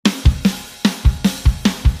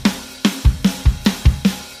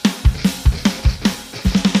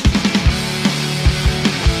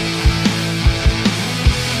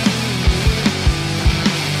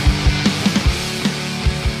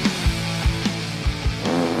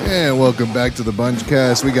And welcome back to the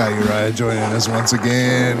Bunchcast. We got Uriyah joining us once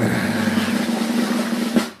again.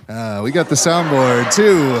 We got the soundboard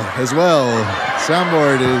too, as well.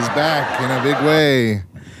 Soundboard is back in a big way.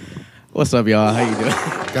 What's up, y'all? How you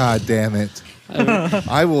doing? God damn it.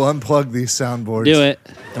 I will unplug these soundboards. Do it.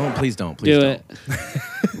 Please don't. Do it.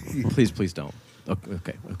 Please don't.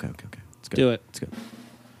 Okay. Let's go. Do it. Let's go.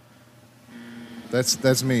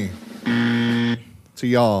 That's me. To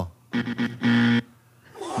y'all.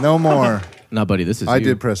 No more. No, buddy, this is I you.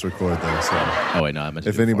 did press record though, so Oh, wait, no, I meant to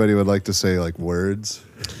if do it anybody would like to say like words.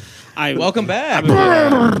 Welcome back.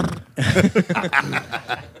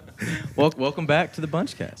 Welcome back to the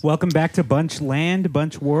Bunchcast. Welcome back to Bunch Land,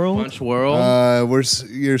 Bunch World. Bunch World.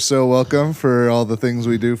 You're so welcome for all the things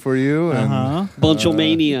we do for you. And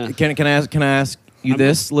Bunchomania. Can I ask you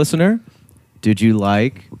this, listener? Did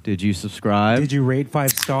you subscribe? Did you rate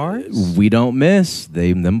 5 stars? We don't miss.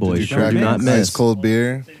 Them boys you sure crack do not ice miss. cold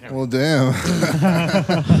beer? Well, damn.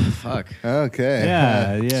 Fuck. Okay.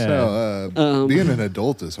 Yeah. So, being an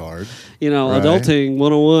adult is hard. Right. Adulting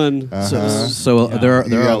 101 So there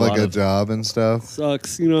You are a got lot like a of job and stuff.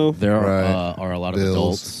 sucks, there Right. are a lot of Bills.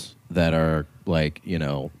 adults that are like,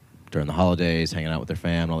 during the holidays, hanging out with their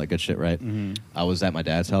fam, all that good shit, right? Mm-hmm. I was at my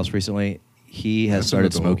dad's house recently. He has That's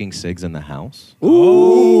started an adult. smoking cigs in the house.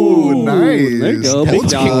 Ooh, nice. There you go. That's Big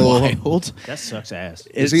dog. cool. Wild. That sucks ass.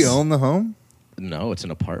 Does he own the home? No, it's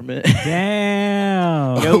an apartment.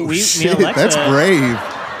 Damn. Yo, me Shit, and Alexa, that's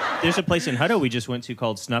brave. There's a place in Hutto we just went to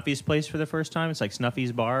called Snuffy's Place for the first time. It's like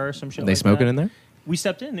Snuffy's Bar or some shit. They like smoking that. in there? We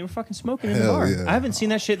stepped in. They were fucking smoking in the Hell bar. yeah. I haven't seen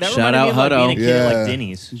that shit. That Shout reminded me of out like being a kid at Hutto. like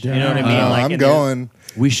Denny's. You know what I mean? Damn. Like, I'm and there's- going.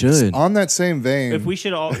 We should. On that same vein. If we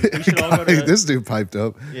should all go to this dude piped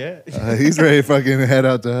up. yeah. He's ready to fucking head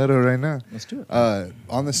out to Hutto right now. Let's do it.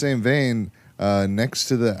 On the same vein, next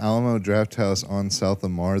to the Alamo Draft House on South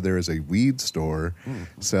Lamar, there is a weed store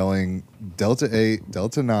selling Delta 8,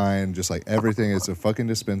 Delta 9, just like everything. It's a fucking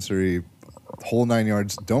dispensary, whole 9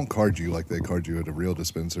 yards. Don't card you like they card you at a real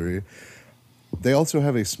dispensary. They also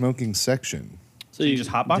have a smoking section. So you just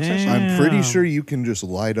hotbox that Damn. shit? I'm pretty sure you can just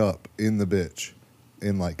light up in the bitch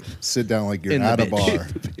and like sit down like you're In the at a bitch.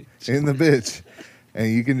 bar. In the bitch. And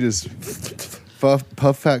you can just puff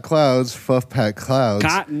pack clouds,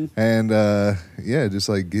 Cotton. and just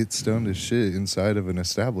like get stoned as shit inside of an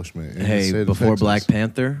establishment. In the Hey, state of before Texas. Black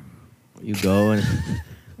Panther, you go and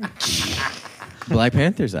Black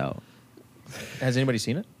Panther's out. Has anybody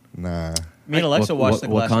seen it? Nah, Me and Alexa watched the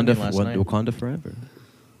Glass Onion last night. Wakanda Forever.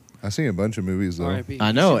 I've seen a bunch of movies though. R.I.P.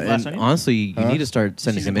 I know, seen Glass and Onion? honestly, you Huh? need to start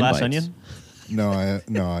sending Season him Glass invites. Onion?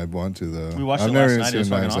 No, I want to though. We watched I've it never last even night. It was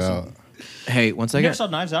seen fucking Knives awesome. Out. Hey, one second. never saw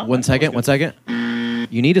Knives Out? One I thought it second. was One second.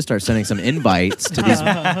 You need to start sending some invites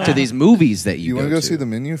to these movies that you You want to go to see the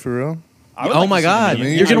menu for real? I would Oh like my to see the God!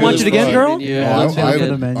 menu. You're gonna I watch really it again, love girl? it. Yeah, Oh, let's do it. for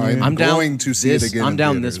the menu. I'm down going to see it again. I'm in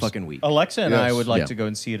down this theaters. fucking week. Alexa and I Yes. would like Yeah. to go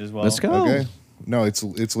and see it as well. Let's go. Okay. No, it's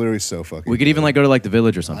literally so fucking. We could even like go to like the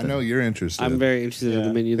Village or I something. know you're interested. I'm very interested in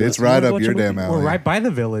the menu. It's right up Watch your a movie. damn alley. We're right by the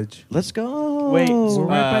village. Let's go. Wait, We're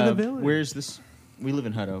right by the village. Where's this? We live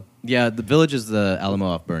in Hutto. Yeah, the Village is the Alamo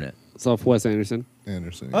off Burnett. It's off Wes Anderson.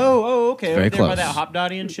 Anderson. Okay. Very Over there by close. that Hop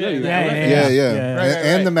Dotty and shit. Yeah, Yeah, yeah. Yeah. Right,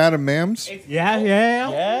 And the Madam Mams. Yeah.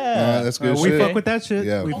 Yeah. That's good We shit. fuck with that shit.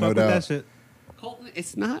 Yeah, we no fuck with doubt. that shit. Colton,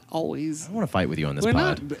 it's not always. I want to fight with you on this We're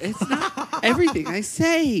pod. not. It's not everything I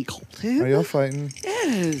say, Colton. Are y'all fighting?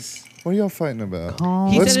 Yes. What are y'all fighting about?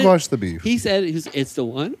 Calm. He Let's said it- squash the beef. He said it's the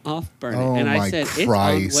one off Burnett, Oh and I my said it's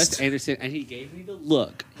Christ. on Wes Anderson, and he gave me the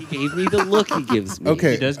look. He gave me the look he gives me.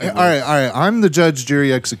 Okay, He does all give right. I'm the judge,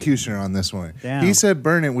 jury, executioner on this one. Damn. He said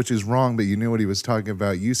Burnett, which is wrong, but you knew what he was talking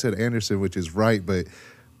about. You said Anderson, which is right, but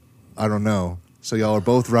I don't know. So y'all are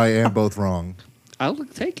both right and both wrong. I'll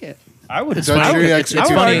take it. I would. Judge, I would- jury, It's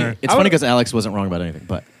executioner. funny. It's funny because Alex wasn't wrong about anything,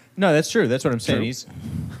 but No, that's true. That's what I'm saying.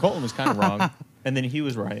 Colton was kind of wrong, and then he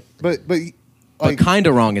was right. But but kind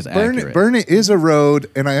of wrong is accurate. Burnett is a road,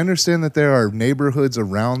 and I understand that there are neighborhoods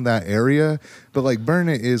around that area, but like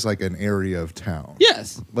Burnett is like an area of town.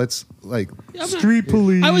 Yes. Let's like. I'm not- Street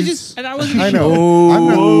police. I was just. And I was. I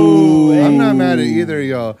know. I'm not mad at either of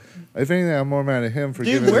y'all. If anything, I'm more mad at him for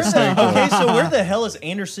giving where us thank you. okay, so where the hell is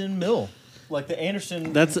Anderson Mill? Like the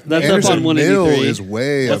Anderson. That's Anderson up on Mill 183. is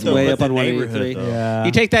way What's up. the- way but up the on neighborhood, 183. though. Yeah.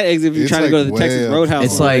 You take that exit if you're It's trying to go to the like Texas way up. Roadhouse.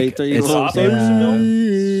 It's on like- 183, you it's know what I'm off saying?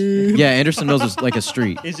 Anderson Mill? yeah, Anderson Mills is like a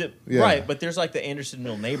street. Is it Yeah. right? But there's like the Anderson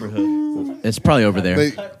Mill neighborhood. It's probably over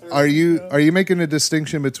there. But are you making a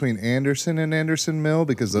distinction between Anderson and Anderson Mill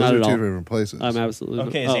because those Not are at two all. different places? I'm absolutely.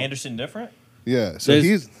 Okay, is oh. Anderson different? Yeah. So There's-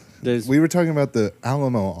 he's There's We were talking about the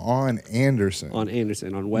Alamo on Anderson. on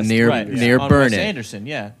Anderson on West Near Right, near on Burn West It. Anderson,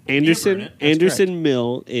 yeah. Anderson. Near Burn It, that's Anderson correct.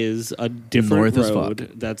 Mill is a different North as road. fuck.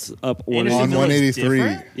 That's up Anderson on Mill is 183.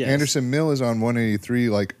 different? Yes. Anderson Mill is on 183,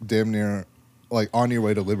 like damn near, like on your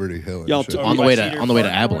way to Liberty Hill. And Y'all shit. t- On the By way Cedar to Park or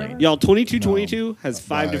Abilene. whatever? Y'all 2222 has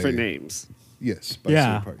five by- different names. Yes. By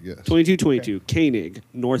Yeah. Cedar Park, yes. 2222 Koenig,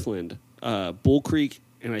 Northland, Bull Creek,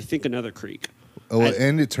 and I think another creek. Oh,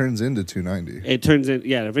 and it turns into 290. It turns in,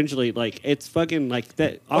 yeah. Eventually, like it's fucking like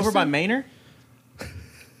that. Over by Austin- Manor?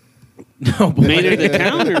 No, boy. Maynard the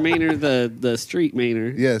town or Maynard the street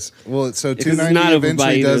Maynard? Yes. Well, so Because it's 290 not over by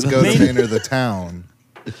eventually either does of go those. to Manor the town.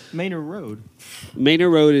 Manor Road.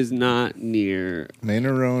 Maynard Road is not near.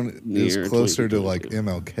 Manor Road Near is closer to like 22.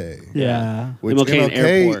 MLK. Yeah. Which MLK and MLK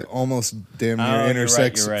Airport. almost damn Oh, near you're right,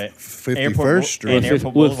 intersects you're right. 51st Airport Street. and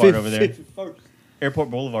Airport Boulevard over there.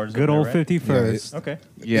 Airport Boulevard is Good over old there, right? 51st. Okay.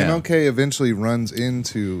 Yeah. MLK eventually runs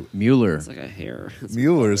into Mueller. It's like a hair. It's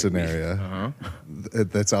Mueller's an area Uh-huh.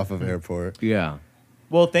 that's off of Airport. Yeah.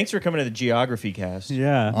 Well, thanks for coming to the geography cast.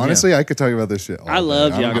 Yeah. Honestly, I could talk about this shit. All I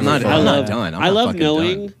love day. I don't geography. give a I'm not- fuck. I'm not love, done. I'm I not love fucking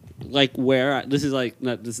knowing done. like where this is like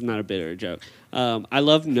not this is not a bit or a joke. I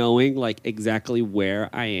love knowing like exactly where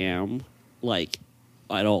I am like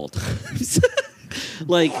at all times.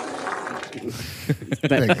 Like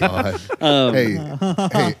Thank God.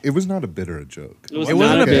 Hey, it was not a bit or a joke. it was It not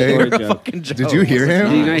wasn't a bit or a okay. joke. Fucking joke. Did you hear him?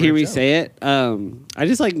 Did you not hear me say it? I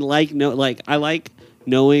just like I like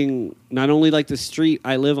knowing not only like the street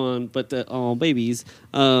I live on, but the babies.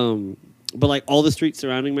 But like all the streets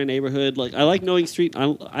surrounding my neighborhood, like I like knowing street.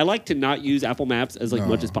 I like to not use Apple Maps as like No,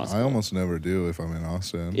 much as possible. I almost never do if I'm in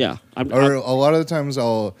Austin. yeah. Or a lot of the times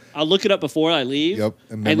I'll I'll look it up before I leave. Yep,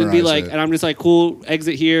 And and then be memorize like, it. and I'm just like, cool,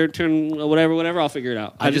 exit here, turn whatever. I'll figure it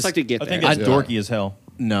out. I just like to get I there. think that's Yeah. dorky as hell.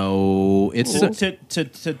 No, it's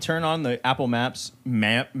To turn on the Apple Maps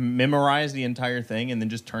map, memorize the entire thing, and then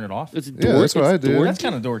just turn it off. It's Yeah, that's what I do. That's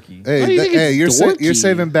kind of dorky. Hey, Why do you think it's you're dorky?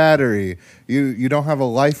 saving battery. You don't have a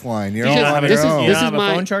lifeline. You're all Because on have your this is own. You this don't is have a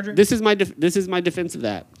my phone charger? this is my this is my defense of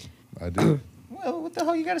that. I do. Well, what the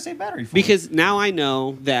hell you got to say battery for? Because now I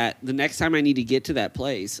know that the next time I need to get to that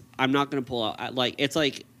place, I'm not going to pull out. Like it's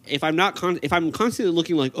like if I'm not if I'm constantly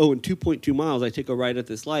looking like, oh, in 2.2 miles I take a right at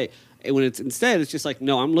this light. And when it's instead, it's just like,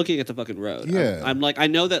 no, I'm looking at the fucking road. Yeah. I'm like, I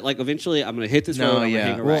know that like eventually I'm going to hit this No, road. I'm yeah. gonna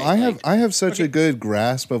hang a Well, right. I have such a good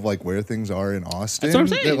grasp of like where things are in Austin. That's what I'm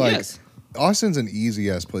saying, that, like, yes. Austin's an easy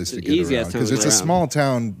ass place to It's get an easy around ass town because to it's get a around. small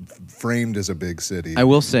town framed as a big city. I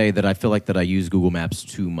will say that I feel like that I use Google Maps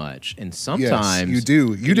too much, and sometimes yes, you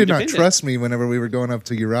do. You did not defend it? trust me whenever we were going up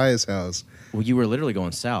to Uriah's house, Well, you were literally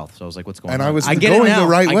going south, so I was like, "What's going and on?" I was get it going now. the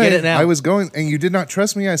right I way. get it now. I was going, and you did not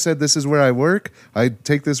trust me. I said, "This is where I work. I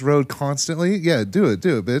take this road constantly." Yeah, do it,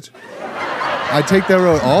 bitch. I take that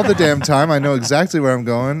road all the damn time. I know exactly where I'm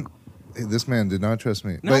going. Hey, this man did not trust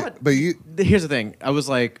me. No, but you. Here's the thing. I was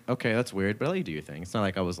like, okay, that's weird, but I'll let you do your thing. It's not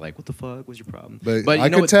like I was like, what the fuck? What's your problem? But you I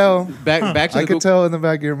know could what? tell. Back to I the could Google- tell in the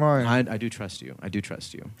back of your mind. I do trust you. I do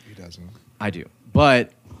trust you. He doesn't. I do.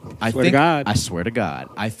 But I Swear to think God. I swear to God.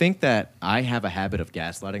 I think that I have a habit of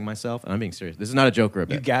gaslighting myself, and I'm being serious. This is not a joke or a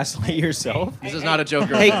you bit. gaslight yourself. This is not a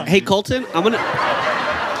joke or a Hey, bit. hey, Colton,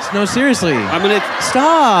 No, seriously. I'm gonna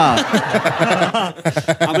Stop.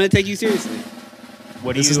 I'm gonna take you seriously.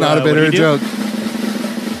 What do This you, is not a what bit do or you a do?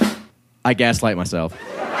 joke. I gaslight myself.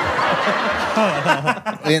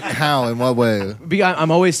 How? In what way?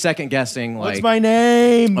 I'm always second guessing like What's my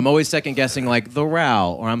name? I'm always second guessing like the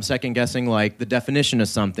route, or I'm second guessing like the definition of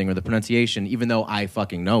something or the pronunciation, even though I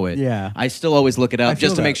fucking know it. Yeah. I still always look it I up feel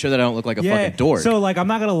just to that. make sure that I don't look like a fucking dork. So like I'm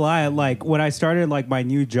not gonna lie, like when I started like my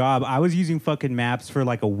new job, I was using fucking maps for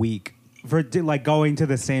like a week for like going to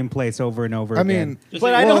the same place over and over I again. mean,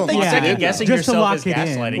 But I don't think Yeah. second guessing Just to yourself lock is it in.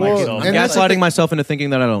 gaslighting Well, yourself. and that's the gaslighting thing- myself into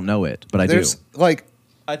thinking that I don't know it, but I do. there's like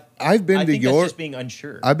I've been I to think your that's just being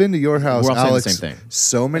unsure. I've been to your house, We're all saying the Alex, same thing.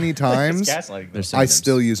 so many times. It's gaslighting. There's I synonyms.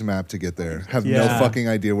 still use a map to get there. Have no Yeah. fucking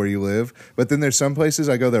idea where you live. But then there's some places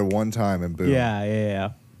I go there one time and boom. yeah.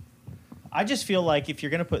 I just feel like if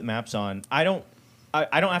you're gonna put maps on, I don't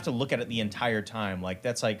have to look at it the entire time. Like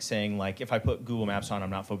that's like saying like if I put Google Maps on, I'm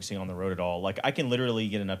not focusing on the road at all. Like I can literally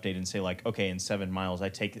get an update and say like, okay, in 7 miles I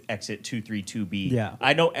take exit 232B. Yeah.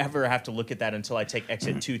 I don't ever have to look at that until I take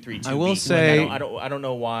exit 232B. I will Like, say- I don't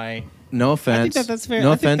know why. No offense. that's fair.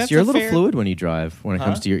 No I think offense. that's You're a a little fair- fluid when you drive. When it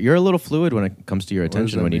comes Huh? to you're a little fluid when it comes to your does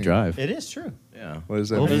attention that when you mean? drive. It is true. Yeah. What does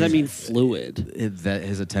that What mean? does that mean, fluid? That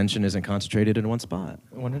his attention isn't concentrated in one spot.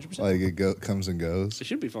 100%. Like it comes and goes. It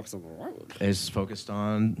should be focused on the road. Is focused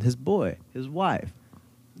on his boy, his wife,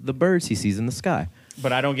 the birds he sees in the sky.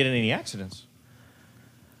 But I don't get in any accidents.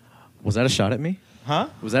 Was that a shot at me? Huh?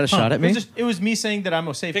 Was that a shot at me? It was me saying that I'm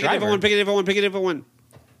a safe Pick a driver. different one. Pick a different one. Pick a different one.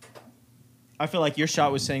 I feel like your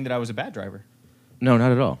shot was saying that I was a bad driver. No,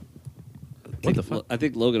 not at all. What the fuck? I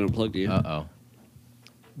think Logan unplugged you. Uh-oh.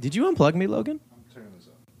 Did you unplug me, Logan?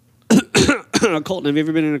 Colton, have you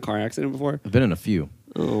ever been in a car accident before? I've been in a few.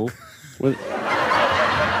 Oh. What?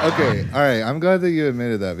 Okay, all right. I'm glad that you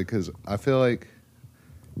admitted that because I feel like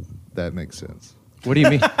that makes sense. What do you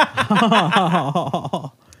mean?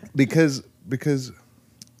 Because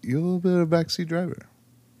you're a little bit of a backseat driver,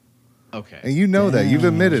 Okay. and you know that you've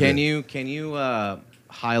admitted Can it. you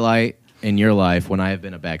highlight in your life when I have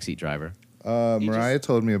been a backseat driver? Mariah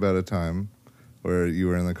told me about a time where you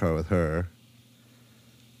were in the car with her.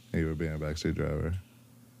 And you were being a backseat driver.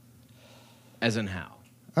 As in how?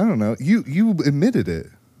 I don't know. You admitted it.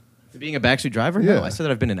 Being a backseat driver? Yeah. No, I said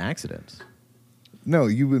that I've been in accidents. No,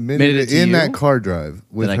 you admitted it to in you? that car drive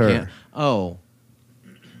with That her. I can't. Oh.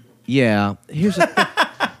 Yeah. Here's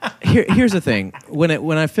the thing.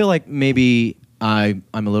 When I feel like maybe I'm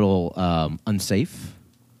a little unsafe,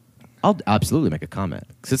 I'll absolutely make a comment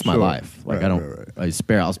because it's my Sure. life. Like Right, I don't. right. I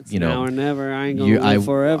spare. I'll, you Now know. or never. I ain't gonna live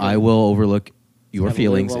forever. I will overlook your Gotta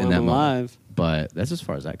feelings live in while that I'm moment. alive. But that's as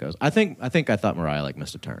far as that goes. I thought Mariah like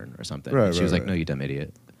missed a turn or something. Right, And she was right, like, right. "No, you dumb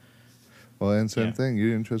idiot." Well, and same Yeah. thing. You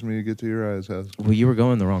didn't trust me to get to Uriah's house. Well, you were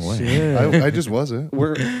going the wrong way. Shit. I just wasn't.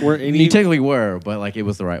 We're any. You technically were, but like it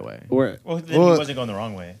was the right way. we're, Well, then Well, he wasn't going the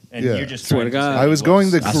wrong way, and yeah. you're just Swear trying to God. say I he was going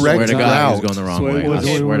the I correct swear to God, he route. was going the wrong Swear way. to I God,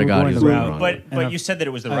 swear to we were God, he going was the going the route. wrong way. But And you said that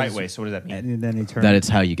it was the I right was- way. So what does that mean? And then he turned. That it's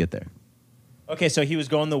how you get there. Okay, so he was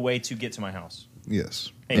going the way to get to my house,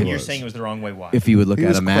 Yes. and it you're was. saying it was the wrong way. Why? If you would look He at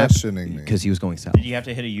was a map, questioning me. because he was going south. Did you have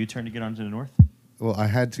to hit a U-turn to get onto the north? Well, I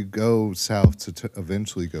had to go south to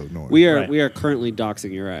eventually go north. we are Right. we are currently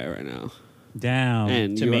doxing Uriah right now. down.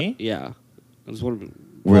 And To you- me? Yeah. I just want to.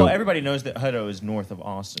 Well, everybody knows that Hutto is north of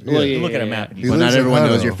Austin. Well, You yeah, look at a yeah, map. yeah. And He you But lives not in everyone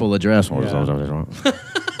knows Hutto. your full address. Yeah.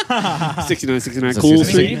 6969 So Cool excuse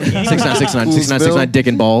Street. me. 6969 dick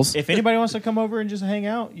and balls. If anybody wants to come over and just hang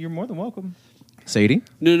out, you're more than welcome. Sadie?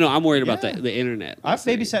 No, I'm worried about Yeah. the internet. I've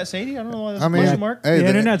babysat Sadie. I don't know why that's I a mean, question mark. hey, The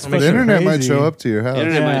internet's the fucking internet might crazy. show up to your house. The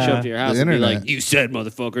internet might show Yeah. up to your The house and be internet. like, "You said,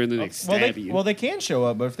 motherfucker," and then they stab you. Well, they can show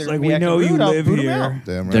up, but if they're It's like gonna be we acting know you rude, I'll live boot 'em here. out.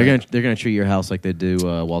 Damn right. They're gonna treat your house like they do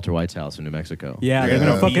Walter White's house in New Mexico. Yeah, they're Yeah.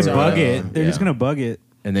 gonna fucking Yeah. bug it. They're just Yeah. gonna bug it.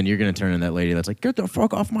 And then you're gonna turn in that lady that's like, get the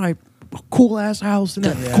fuck off my cool ass house and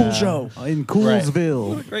that cool show. In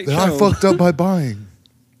Coolsville. Great That I show. fucked up by buying.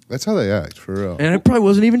 That's how they act, for real. And it probably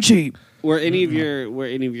wasn't even cheap. Were any of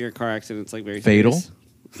your car accidents like very Fatal? serious?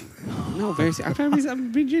 No, very serious.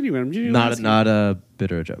 I'm being genuine. I'm genuine. Not a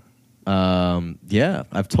bitter joke. Yeah,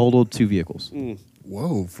 I've totaled 2 vehicles.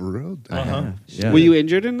 Whoa, for real? Damn. Uh-huh. Yeah. Were you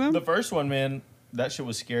injured in them? The first one, man, that shit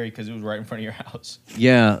was scary because it was right in front of your house.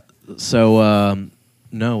 Yeah. So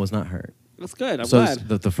no, was not hurt. That's good. I'm So glad.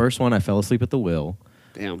 the first one, I fell asleep at the wheel.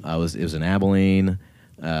 Damn. It was in Abilene.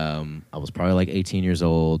 I was probably like 18 years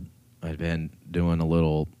old. I'd been doing a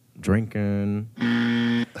little drinking,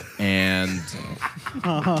 and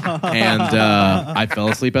I fell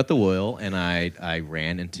asleep at the wheel, and I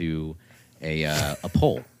ran into a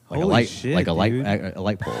pole, like Holy a light, shit, like a dude.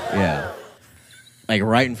 light pole. Yeah, like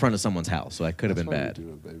right in front of someone's house. So that could have been That's bad.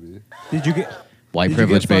 how you do it, baby. Did you get White Did you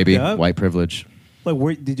privilege, get fucked baby. up? White privilege. like?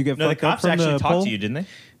 Where did you get No, the fucked up cops from actually the talked pole? to you, didn't they?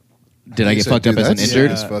 Did I He get said, fucked up "Dude, as an that's injured?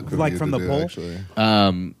 sad as fuck of Like you from to the do, pole?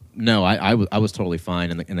 Actually. No, I was totally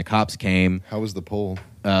fine, and the cops came. How was the poll?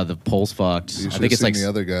 The pole's fucked. You I should think have it's seen like the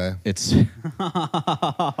other guy. it's.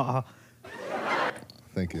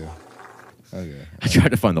 Thank you. Okay. I tried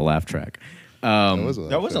to find the laugh track. That was a laugh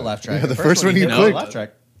That was a track. laugh track. Yeah, the first one you hit was a clicked. laugh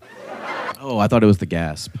track. Oh, I thought it was the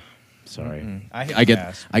gasp. Sorry, I hit I the get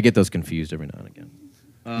gasp. I get those confused every now and again.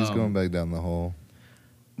 He's going back down the hole.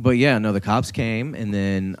 But yeah, no, the cops came, and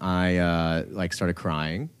then I like started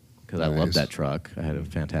crying because I loved Nice. that truck. I had a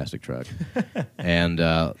fantastic truck, and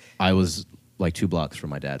I was like 2 blocks from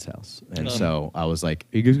my dad's house, and so I was like,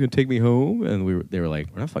 "Are you guys gonna take me home?" And they were like,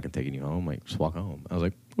 "We're not fucking taking you home. Like, just walk home." I was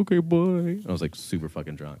like, "Okay, bye." I was like super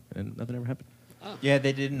fucking drunk, and nothing ever happened. Yeah,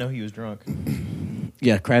 they didn't know he was drunk.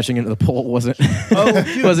 Yeah, crashing into the pole wasn't Oh,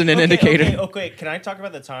 dude. wasn't an indicator. Okay, can I talk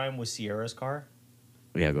about the time with Sierra's car?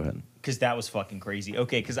 Yeah, go ahead. Because that was fucking crazy.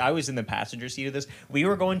 Okay, because I was in the passenger seat of this. We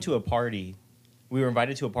were going to a party. We were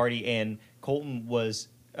invited to a party, and Colton was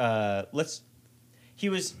he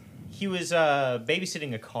was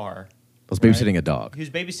babysitting a car. I was babysitting a dog. He was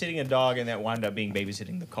babysitting a dog, and that wound up being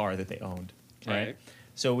babysitting the car that they owned. Right. Okay.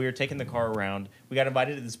 So we were taking the car around. We got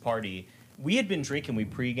invited to this party. We had been drinking. We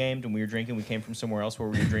pre-gamed, and we were drinking. We came from somewhere else where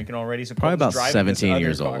we were drinking already. So Probably Colton's about driving this 17 other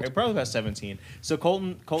years car. old. Probably about 17. So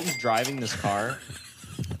Colton's driving this car.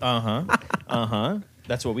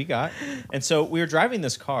 That's what we got. And so we were driving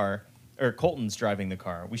this car, or Colton's driving the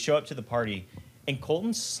car. We show up to the party, and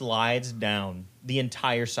Colton slides down the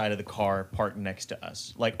entire side of the car parked next to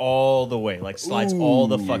us. Like, all the way. Like, slides all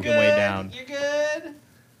the fucking way down. You're good.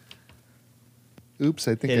 Oops,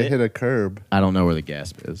 I think Hit I it. hit a curb. I don't know where the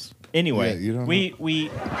gasp is. Anyway, Yeah, you don't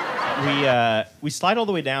we slide all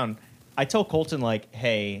the way down. I tell Colton, like,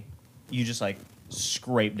 hey, you just, like,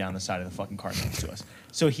 scrape down the side of the fucking car next to us.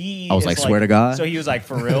 So he I was is like, swear to God? So he was like,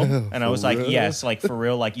 for real? And I was like, real? yes, like, for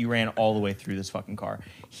real. Like, you ran all the way through this fucking car.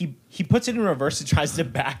 He puts it in reverse and tries to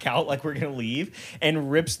back out like we're going to leave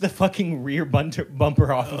and rips the fucking rear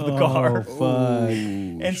bumper off of the car. Fuck.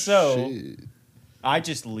 And so Shit. I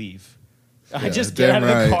just leave. I Yeah, just get out damn of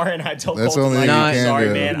the right. car and I tell That's Colton, only like, you can sorry,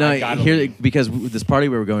 do. man, No, I gotta here leave. because this party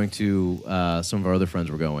we were going to, some of our other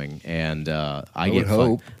friends were going, and I would get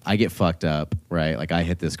hope. I get fucked up, right? Like I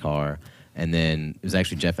hit this car, and then it was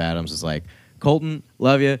actually Jeff Adams was like, Colton,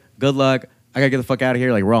 love you, good luck. I gotta get the fuck out of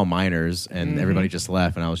here. Like we're all minors, and everybody just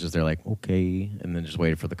left, and I was just there like, okay, and then just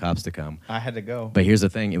waited for the cops to come. I had to go. But here's the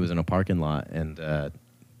thing: it was in a parking lot, and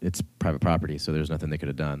it's private property, so there's nothing they could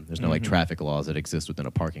have done. There's no like traffic laws that exist within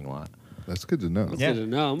a parking lot. That's good to know. Yeah. Good to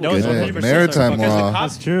know. I'm No, okay. it's Yeah, 100% maritime because law. The,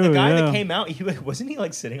 cops, That's true, the guy yeah. that came out, he like, wasn't he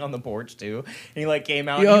like sitting on the porch too? And he like came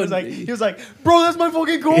out. Yo, And he was like, bro, that's my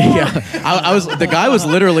fucking car. Yeah, I was. The guy was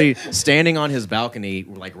literally standing on his balcony,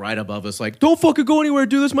 like right above us, like, "Don't fucking go anywhere,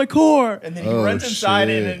 dude. That's my car." And then he Oh, runs inside,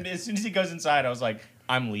 shit. and then as soon as he goes inside, I was like,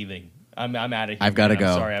 I'm leaving. I'm out of here. I've gotta man. I'm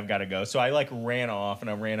go. sorry, I've got to go. So I like ran off and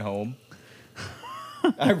I ran home.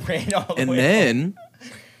 I ran all the And way then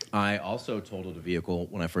I also totaled a vehicle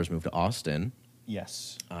when I first moved to Austin.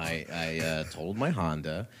 Yes. I totaled my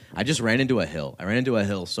Honda. I just ran into a hill. I ran into a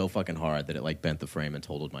hill so fucking hard that it like bent the frame and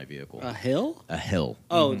totaled my vehicle. A hill? A hill.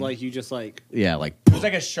 Oh, like you just like. Yeah, like, It was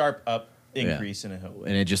like a sharp up increase in a hill.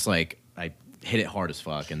 and it just like I hit it hard as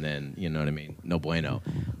fuck, and then you know what I mean. No bueno.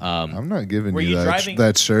 I'm not giving Were you you that, driving-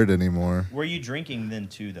 that shirt anymore. Were you drinking then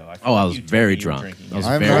too, though? I feel Oh, I like was you told very me you were drunk. drinking. I was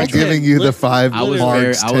I'm very not drunk. giving you the 5 I was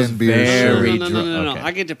marks, very- I was 10 beer very shirt. No, no, no, drunk. no, no, no. Okay.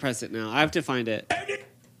 I get to press it now. I have to find it.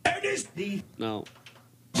 No.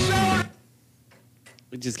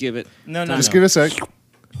 Just give it. No, no, Just no. give a sec.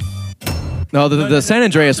 No, the San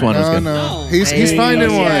Andreas one was No, good. no. No. He's finding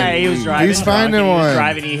one. Yeah, he was driving. He's finding drunk, and He was one.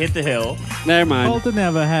 driving. He hit the hill. Never mind. Colton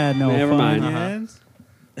never had no Never fun mind.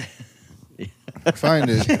 yet. Find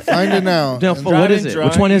it. Find it now. No, what is it?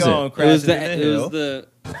 Which one is it? It was the.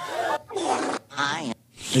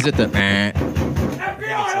 Is it the?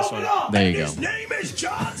 It's this one. There you go. name is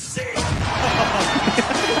John C.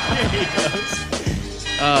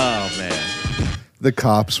 Oh man. The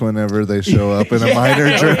cops, whenever they show up in a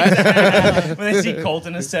minor drink. When they see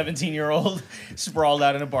Colton, a 17-year-old, sprawled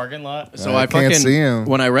out in a parking lot. So I I can't fucking see him.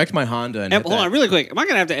 when I wrecked my Honda and hit Hold that- on, really quick. Am I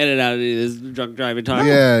gonna have to edit out any of this drunk driving talk?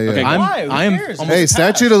 Yeah, yeah. Okay, Why? Who I am cares? almost Hey,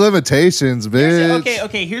 statute of limitations, bitch.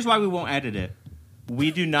 Okay. Here's why we won't edit it.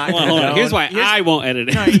 We do not. Hold on, hold on. condone- Here's why I won't edit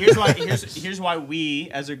it. No, here's why we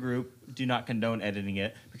as a group do not condone editing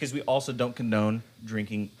it, because we also don't condone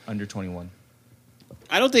drinking under 21.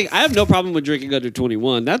 I don't think I have no problem with drinking under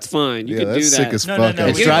 21. That's fine. You Yeah, can do that's that. sick as No, fuck. no, no.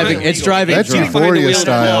 It's we- driving. we- It's driving. That's drunk. Behind the Euphoria wheel of the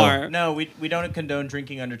style. car. No, we don't condone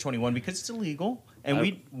drinking under 21 because it's illegal, and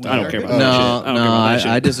we I don't are care good about with that it. shit. No, I don't care no, about that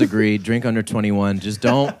shit. I disagree. Drink under 21. Just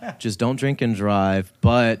don't drink and drive.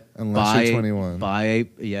 But Unless buy, you're 21. buy a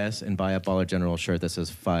Baller General shirt that says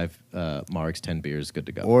 5 marks, 10 beers, good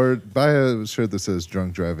to go. Or buy a shirt that says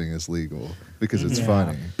drunk driving is legal because it's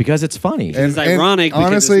funny. Because it's funny. It's ironic because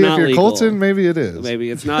honestly, it's if not you're legal. Colton, maybe it is.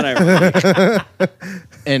 Maybe it's not ironic.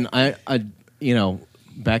 And I,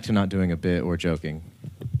 back to not doing a bit or joking.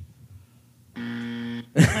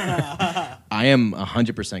 I am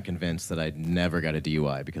 100% convinced that I never got a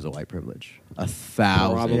DUI because of white privilege.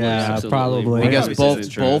 1,000. Probably, Yeah, absolutely. probably. Because Probably both says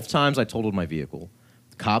the truth. both times I totaled my vehicle,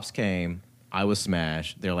 cops came. I was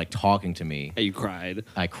smashed. They're like talking to me. Hey, you cried.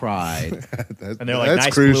 I cried. That- And they're like, that's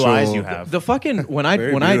nice crucial. blue eyes you have. The fucking when I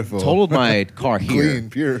Very beautiful. totaled my car here. Clean,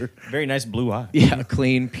 pure. Very nice blue eye. Yeah,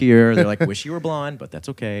 clean, pure. They're like, wish you were blonde, but that's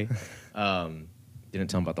okay. Didn't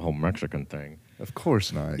tell them about the whole Mexican thing. Of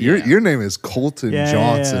course not. Yeah. Your name is Colton Yeah, yeah,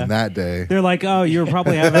 Johnson yeah. that day. They're like, oh, you're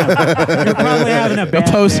probably having a bad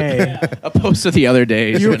Opposed, day. opposed to the other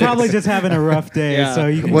days. You were when it's- probably just having a rough day, Yeah. so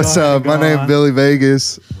you can What's go ahead up? and My go name on. Billy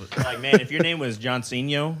Vegas. Like, man, if your name was John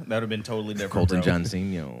Sino, that would have been totally different. Colton bro.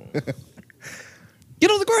 Johnsino. Get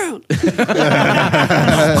on the ground.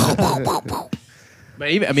 But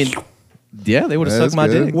even, I mean, yeah, they would have That's sucked my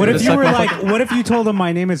good. dick. What They if would've you were sucked my like? What if you told them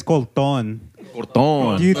my name is Colton?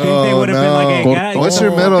 Corton. Do you think Oh, they would have been like, "Hey, no. guy, What's get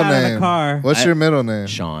your the middle fuck out of the name? car. Your middle name?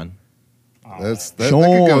 Sean. That could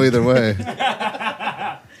go either way.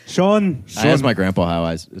 Sean. I asked my grandpa how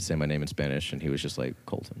I say my name in Spanish, and he was just like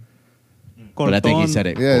Colton. But I think he said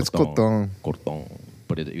it. Yeah, it's Colton. Colton.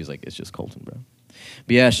 But he was like, it's just Colton, bro.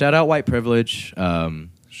 But yeah, shout out white privilege.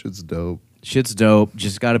 Shit's dope. Shit's dope.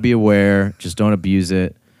 Just got to be aware. Just don't abuse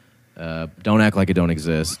it. Don't act like it don't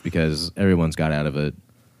exist because everyone's got out of a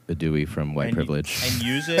Dewey from white privilege. And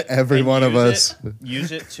use it. Every one of us.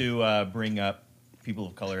 Use it to bring up people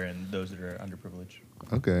of color and those that are underprivileged.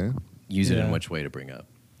 Okay. Use it in which way to bring up?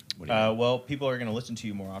 What do you mean? Well, people are going to listen to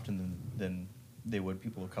you more often than they would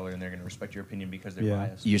people of color, and they're going to respect your opinion because they're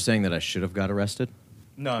biased. You're saying that I should have got arrested?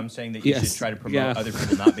 No, I'm saying that you Yes. should try to promote Yeah. other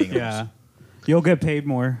people not being Yeah. arrested. You'll get paid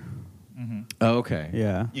more. Oh, okay.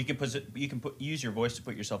 Yeah. You can use your voice to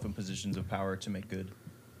put yourself in positions of power to make good.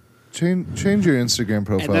 Change your Instagram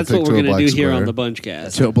profile And that's pic what to we're a gonna black do here square. on the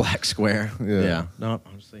Bunchcast. To a black square. Yeah. No,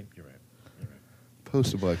 honestly, you're right.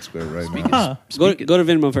 Post a black square right now. Go to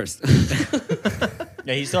Venmo first.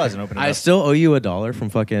 Yeah, he still hasn't opened it I up. still owe you $1 from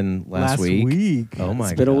fucking last week. Oh my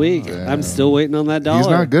It's been a week. Damn. I'm still waiting on that dollar. He's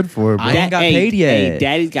not good for it, bro. I ain't got paid yet. Hey,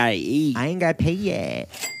 Daddy's got to eat. ain't got paid yet.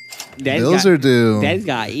 Bills are due. Daddy's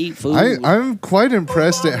got to eat food. I'm quite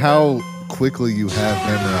impressed at how quickly you have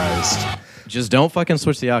memorized. Just don't fucking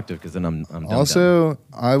switch the octave because then I'm done. Also,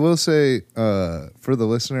 I will say for the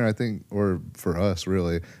listener, I think, or for us,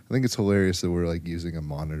 really, I think it's hilarious that we're like using a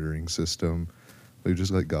monitoring system. We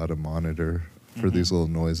just like got a monitor for these little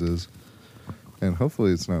noises, and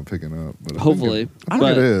hopefully it's not picking up. But Hopefully. I think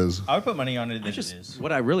But- it is. I would put money on it that it is.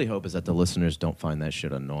 What I really hope is that the listeners don't find that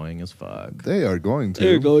shit annoying as fuck. They are going to.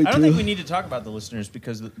 They're going I don't to. think we need to talk about the listeners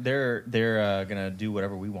because they're gonna do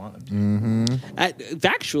whatever we want them to.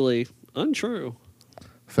 Factually, untrue.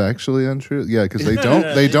 Factually untrue. Yeah, because they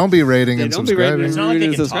don't be rating They and don't be rating subscribing. It's not like they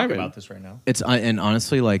Reading can and talk subscribing. about this right now. It's and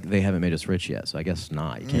honestly, like they haven't made us rich yet, so I guess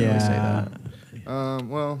not. You can't really say Yeah. that.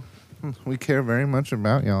 Well, we care very much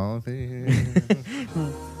about y'all.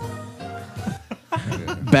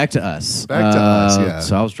 Back to us. Back to us, yeah.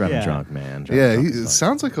 So I was driving Yeah. drunk, man. Yeah, Driving it drunk.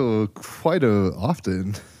 sounds like quite a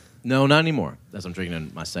often. No, not anymore. As I'm drinking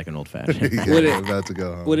in my second old fashioned. Yeah, Would it- I'm about to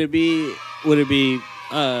go home. Would it be would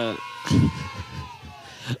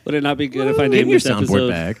it not be good if I Give named me your this soundboard episode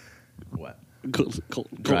back. What?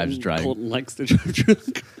 Drives drunk. Colton likes to drive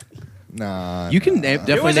drunk. Nah. You can There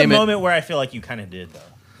definitely was a name it. moment where I feel like you kind of did though.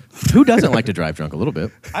 Who doesn't like to drive drunk a little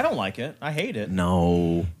bit? I don't like it. I hate it.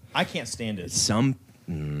 No. I can't stand it. Some.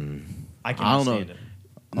 I I cannot don't know. stand it.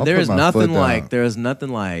 I'll There's put my nothing foot like down. there's nothing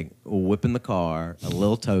like whipping the car, a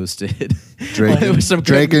little toasted, Drake, with some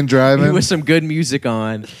Drake good, and driving. with some good music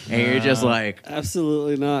on, and you're just like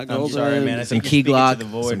Absolutely not. I'm Golden. sorry, man. I some think key you're speaking glock, to the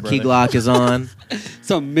void, some brother. key glock is on,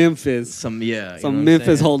 Some Memphis. some yeah, you know what Some I'm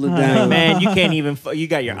Memphis saying? holding down. Man, you can't even. You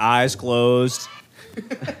got your eyes closed.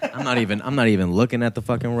 I'm not even looking at the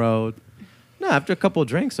fucking road. No, after a couple of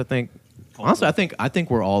drinks, I think. Honestly, I think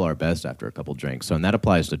we're all our best after a couple of drinks. So, and that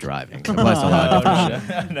applies to driving. It applies to a lot of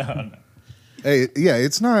different shit. No. Hey, yeah,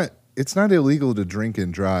 it's not illegal to drink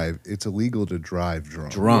and drive. It's illegal to drive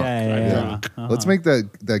drunk. Drunk. Yeah. Let's make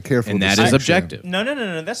that careful. And that is distinction. objective.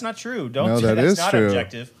 No. That's not true. Don't. No, that that's is not true.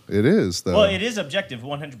 objective. It is though. Well, it is objective,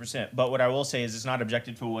 100%. But what I will say is, it's not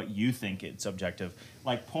objective for what you think it's objective.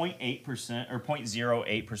 Like 0.8% or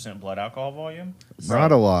 0.08% blood alcohol volume.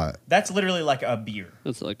 Not a lot. That's literally like a beer.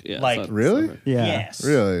 That's like yeah. Like- it's not- Really? it's not Yeah. Yes.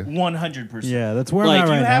 Really? 100%. Yeah, that's where Like, I'm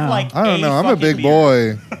at You right have now. like I don't know. I'm a fucking big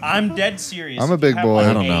beer. boy. I'm dead serious. I'm a If you big have, boy. like,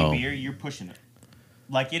 I don't a know. Beer, you're pushing it.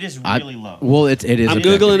 Like it is really low. Well, it is. I'm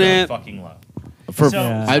objective. Googling Really it. fucking low. For,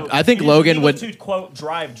 Yeah. I think it is Logan illegal would. to quote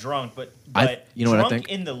drive drunk, but You know what I drunk think?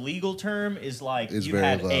 in the legal term is like It's you very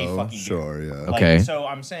had low. a fucking beer. Sure, yeah. Like, Okay. So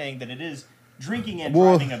I'm saying that it is drinking and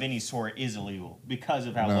Well- driving of any sort is illegal because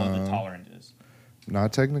of how low the tolerance is.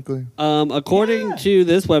 Not technically. According to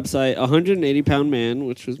this website, a 180-pound man,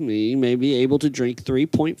 which was me, may be able to drink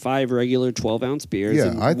 3.5 regular 12-ounce beers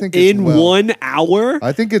Yeah, in, I think it's in well- 1 hour.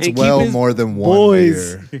 I think it's and keep well his more than one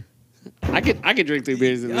boys. beer. I could drink 3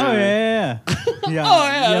 beers in Oh an hour. yeah.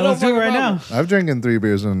 Yeah. no Let's do it fucking right now. I've drinking 3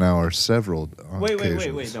 beers in an hour several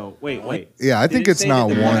occasions. No, wait. Yeah, I think it's not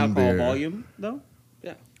one beer. volume though.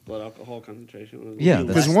 Yeah, blood alcohol concentration. Yeah,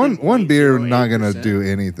 Because that's- one beer not gonna do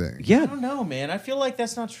anything. I Yeah, don't know, man. I feel like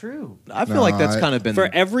that's not true. I feel like that's No, kind of been. For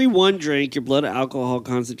every one drink, your blood alcohol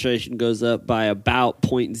concentration goes up by about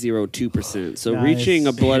 0.02%. So Nice. reaching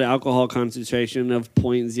a blood alcohol concentration of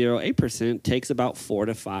 0.08% takes about 4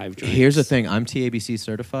 to 5 drinks. Here's the thing: I'm TABC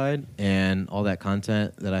certified, and all that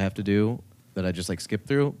content that I have to do, that I just like skip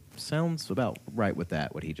through, sounds about right with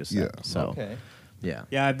that. What he just said. Yeah. So, Okay. Yeah.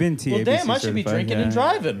 Yeah, I've been TABC Well, damn, I should be certified, drinking yeah. and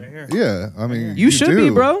driving. Yeah, I mean, You should be,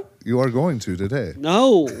 do. bro. You are going to today.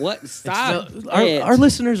 No, what? Stop. Our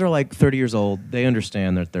listeners are like 30 years old. They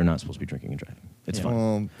understand that they're not supposed to be drinking and driving. It's fine.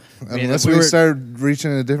 Well, mean, unless we we were- start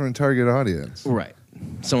reaching a different target audience, Right.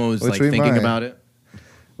 Someone was Which like we thinking might. about it.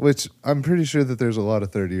 which I'm pretty sure that there's a lot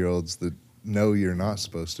of 30-year-olds that know you're not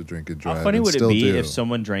supposed to drink and drive. How funny and would it still be do. if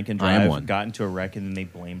someone drank and I am drive, one. got into a wreck, and then they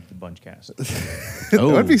blamed the Bunchcast? That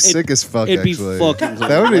would be sick as fuck. It'd be Actually, fucking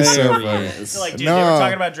that would be so funny. hilarious. So like, dude, No. they were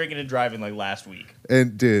talking about drinking and driving like last week.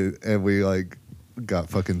 And we like got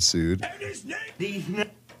fucking sued.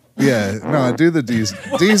 Yeah, no, do the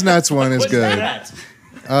D's nuts one is What's good. that?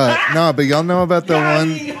 No, but y'all know about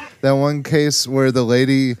that one case where the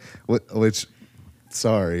lady, which,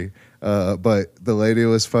 sorry, but the lady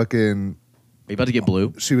was fucking. Are you about to get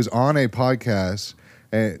blue? She was on a podcast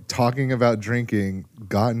and talking about drinking,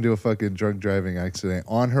 got into a fucking drunk driving accident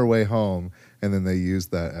on her way home, and then they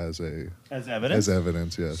used that as As evidence?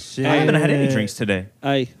 evidence. Yes, I haven't had any Shit. drinks today.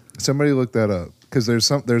 somebody look that up because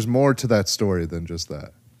there's more to that story than just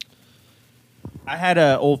that. I had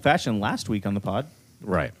a old fashioned last week on the pod,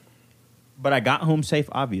 Right. but I got home safe,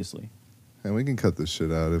 obviously. And we can cut this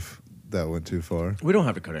shit out if that went too far. We don't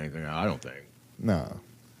have to cut anything out, I don't think. No,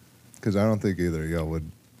 because I don't think either of y'all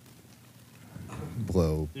would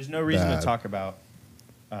blow. There's no reason bad. to talk about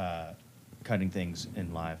cutting things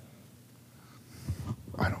in live.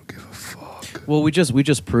 I don't give a fuck. Well, we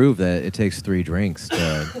just proved that it takes 3 drinks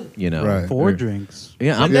to, Right. 4 drinks.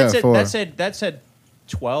 Yeah, But I'm, Yeah, that, 4. said, that said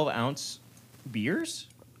 12-ounce beers?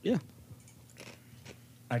 Yeah.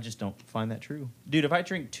 I just don't find that true. Dude, if I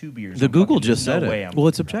drink 2 beers... the I'm Google fucking- just no said way it. I'm Well,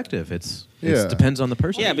 it's fucking objective. It Yeah. depends on the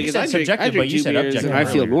person. Yeah, You because said I drink, subjective, I drink but you 2 said beers objective and I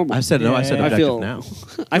feel earlier. normal. I said no. I said Yeah. objective feel- now.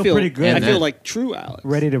 I feel pretty good. I And feel that- like true Alex.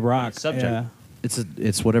 Ready to rock. Subject. Yeah.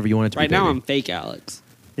 It's whatever you want it to Right be. now, baby. I'm fake Alex.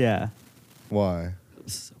 Yeah. Why?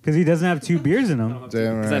 Because he doesn't have 2 beers in him. Damn Because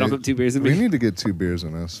I don't right. have 2 beers in We me. need to get 2 beers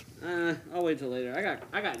in us. I'll wait till later.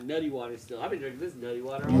 I got nutty water still. I've been drinking this nutty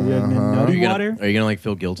water. You got Uh-huh. Are nutty you gonna, water? are you gonna like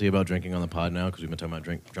feel guilty about drinking on the pod now because we've been talking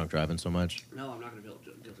about drunk driving so much? No, I'm not gonna feel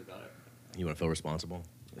guilty about it. You want to feel responsible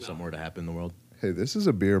if something were to happen in the world? Hey, this is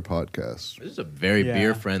a beer podcast. This is a very Yeah.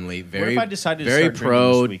 beer friendly, very if I decided to very start drinking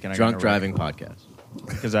pro this week and I got drunk in a driving podcast.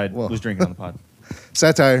 Because I Well. was drinking on the pod.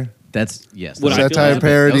 Satire. That's yes. What that I was- feel Satire like-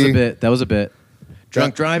 parody. That was a bit.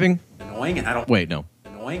 Drunk driving. Annoying, and I don't Wait, no.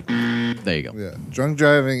 annoying. There you go. Yeah, drunk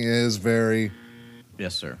driving is very.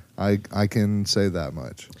 Yes, sir. I can say that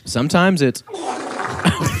much. Sometimes it's. I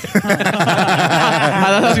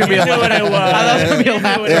thought that was gonna be a laugh. I thought it was gonna be a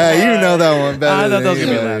laugh. Yeah, you know that one better. I thought than that was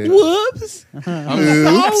gonna be anybody. Whoops.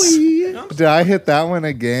 Oops. Did I hit that one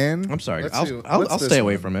again? I'm sorry. Let's see, I'll what's this stay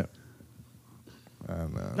away one? from it. I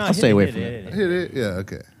don't know. No, I'll stay away from it. Hit it? Yeah,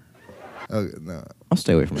 okay. Okay, no. I'll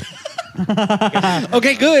stay away from it.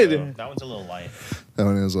 Okay, good. That one's a little light. That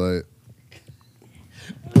one is like,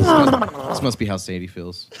 This must be how Sadie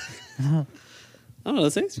feels. I don't know.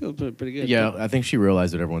 Things feel pretty good. Yeah, I think she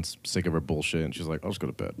realized that everyone's sick of her bullshit, and she's like, "I'll just go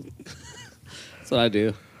to bed." That's what I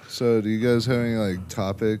do. so do you guys have any like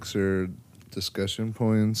topics or discussion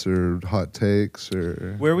points or hot takes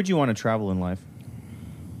or? Where would you want to travel in life?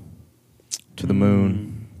 To the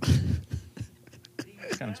moon.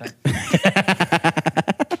 It's kind of tight.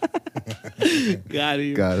 Got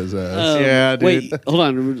you. Got his ass. Yeah, dude. Wait, hold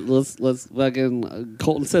on. Let's fucking.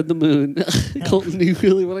 Colton said the moon. Colton, do you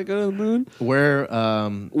really want to go to the moon? Where?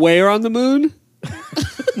 Where on the moon?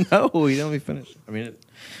 No, you don't let me finish. I mean,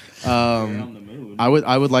 on the moon. I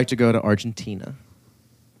would like to go to Argentina.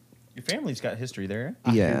 Your family's got history there.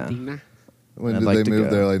 Yeah. Argentina. When I'd did like they to move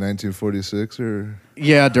go. there? Like 1946 or?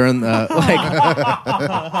 Yeah, during the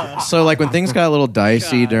so like when things got a little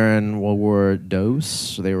dicey God. during World War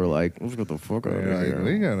Dos, they were like, "Let's get the fuck out of They're like, here."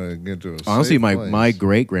 we gotta get to a Honestly, safe my place.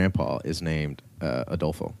 great grandpa is named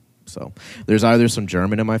Adolfo. So there's either some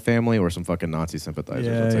German in my family or some fucking Nazi sympathizers.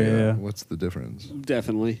 Yeah, I'll tell you yeah, that. yeah. What's the difference?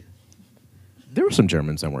 Definitely. There were some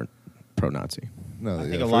Germans that weren't pro-Nazi. No, I yeah,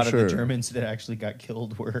 think a for lot sure. of the Germans that actually got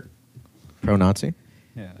killed Pro-Nazi?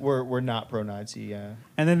 were not pro-Nazi. Yeah.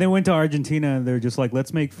 And then they went to Argentina and they're just like,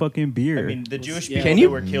 let's make fucking beer. I mean, the Jewish Yeah. people Can you-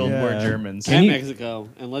 that were killed were Yeah. Germans. Can And you- Mexico.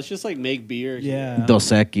 And let's just like make beer. yeah. Dos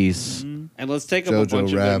Equis. And let's take up a Jojo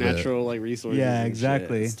bunch of Rabbit. their natural like resources. Yeah, and shit.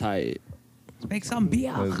 exactly. It's tight. Let's make some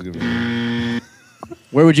beer. That was a good one.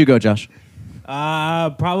 Where would you go, Josh?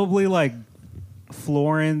 Probably like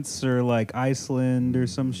Florence or like Iceland or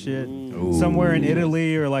some shit. Ooh. Somewhere in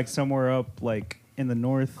Italy or like somewhere up like in the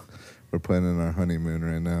north. We're planning our honeymoon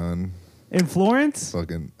right now, and In Florence?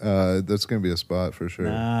 fucking, that's gonna be a spot for sure.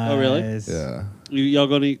 Oh, really? Nice. Yeah. Y'all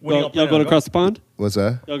gonna When y'all y'all planning going on across the pond? What's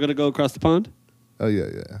that? Y'all gonna go across the pond? Oh yeah.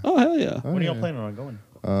 Oh hell yeah! Oh, When are yeah. y'all planning on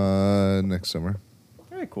going? Next summer.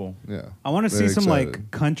 Very cool. Yeah. I want to see Very some excited.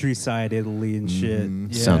 like countryside Italy and shit.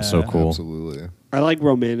 Mhm. Yeah. Sounds so cool. Absolutely. I like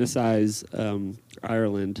romanticize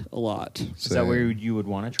Ireland a lot. Is that where you would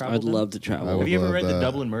want to travel? I'd then? love to I travel. would Have you ever love read the that.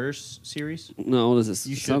 Dublin Murders series? No, what is this?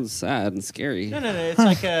 You It should. sounds sad and scary. No. It's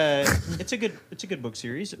like it's a good book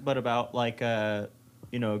series, but about like a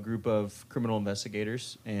group of criminal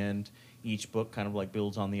investigators, and each book kind of like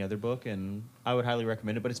builds on the other book, and I would highly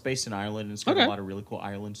recommend it. But it's based in Ireland, and it's got Okay. a lot of really cool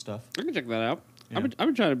Ireland stuff. I can check that out. Yeah. I've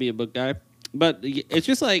been trying to be a book guy, but it's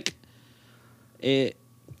just like it.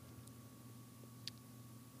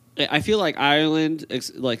 I feel like Ireland,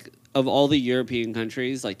 like of all the European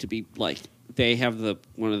countries, like to be like they have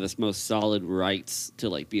one of the most solid rights to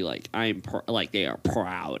like be like like they are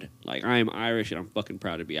proud. Like I am Irish and I'm fucking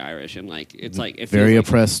proud to be Irish, and like it's like it feels Very like,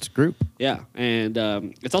 oppressed group. yeah, and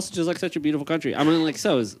it's also just like such a beautiful country. I mean, like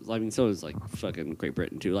so is like fucking Great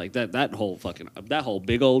Britain too. Like that whole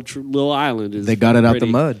big old little island is. They got it out the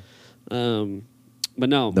pretty. mud. But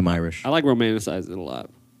no, Them Irish. I like romanticize it a lot.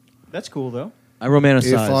 That's cool though. I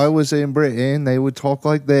romanticize. If I was in Britain, they would talk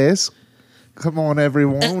like this. Come on,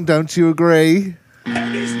 everyone, don't you agree?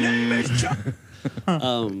 Right.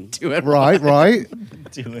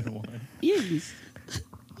 Doing one. Yes,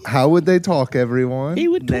 How would they talk, everyone? he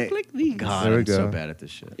would talk They- like these. God, There we I'm so go. bad at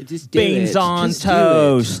this shit. Just do Beans it. on Just do it.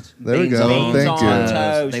 toast. There we Beans go. on Thank on you.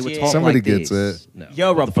 toast. They would yeah. talk Somebody like gets these. it. No.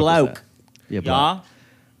 You're What a the fuck was bloke. that? Yeah, Yeah.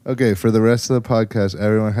 Okay, for the rest of the podcast,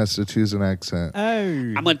 everyone has to choose an accent. Oh.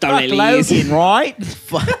 I'm gonna talk Fuck like this. Logan,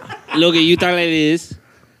 right? Logan, you talk like this.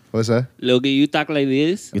 What's that? Logan, you talk like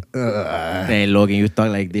this. Hey, Logan, you talk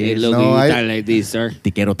like Hey, this. Logan, No, you I- talk like this, sir. Te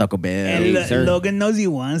quiero Taco Bell. Hey, sir. Logan knows he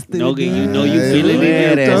wants to. Logan, you know you Hey, feeling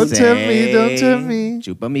Logan. it. Don't tell me, don't tell me.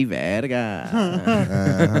 Chupa mi verga.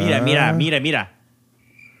 Mira.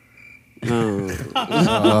 Oh.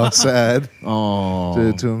 Oh, sad. Oh.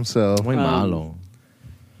 Did it to himself. Muy malo.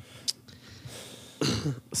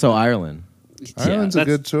 So Ireland. Ireland's a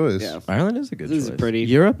that's- good choice. Yeah. Ireland is a good This is choice. pretty.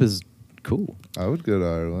 Europe is cool. I would go to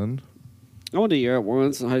Ireland. I went to Europe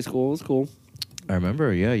once in high school. It was cool. I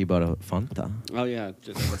remember, yeah, you bought a Fanta. Oh yeah,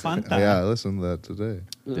 just Fanta. Yeah, I listened to that today.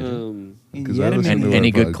 Because I Yeah, listened And to our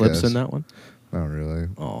any good podcast. clips in that one? Not really.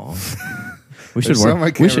 Oh. we should There's some I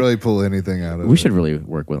work. can't We should, really pull anything out of we it. should really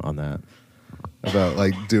work on that. About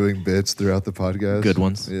like doing bits throughout the podcast. Good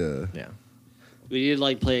ones. Yeah. Yeah. we need to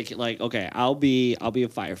like play like okay, I'll be a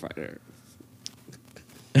firefighter.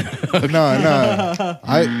 No.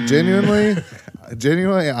 I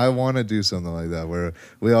genuinely, I want to do something like that where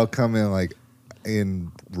we all come in like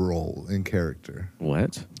in role, in character.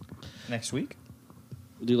 What? Next week.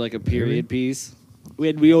 Do like a period piece.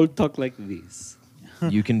 When we all talk like this.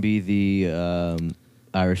 You can be the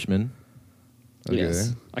Irishman. Okay.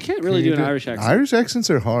 Yes. I can't really Can do you an Irish accent. Irish accents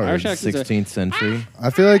are hard. Irish accents are- 16th century. I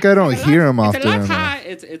feel like I don't hear them It's often a lot enough. high.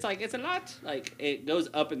 It's like it's a lot like it goes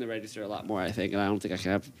up in the register a lot more. I think, and I don't think I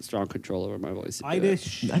can have strong control over my voice. to do that.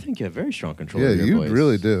 Irish. I think you have very strong control Yeah, of your you voice.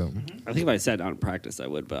 really do. I think if I sat down and practiced, I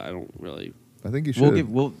would, but I don't really. I think you should.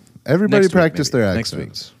 We'll Everybody next week, practice maybe. their Next week.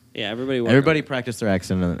 accents. Yeah, everybody. Work Everybody on practice their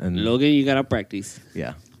accent and it. Logan, you gotta practice.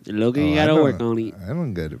 yeah. Logan, you Oh, gotta I work don't- on it. I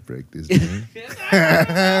don't gotta practice.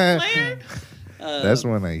 Man. That's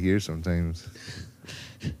one I hear sometimes.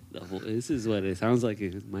 This is what it sounds like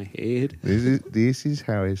in my head. This is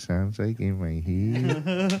how it sounds like in my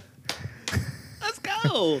head. Let's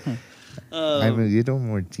go. I'm a little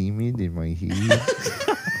more timid in my head.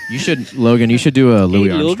 You should, Logan. You should do a Louis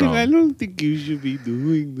Hey, Logan, Armstrong. I don't think you should be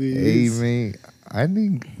doing Hey, this. man, I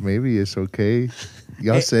think maybe it's okay.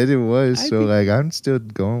 Y'all said it was, I so think- like I'm still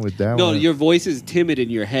going with that No, one. your voice is timid in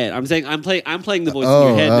your head. I'm saying I'm playing the voice in Oh,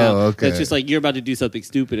 your head now. okay. That's just like you're about to do something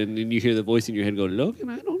stupid, and then you hear the voice in your head go, "Logan,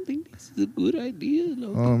 I don't think this is a good idea."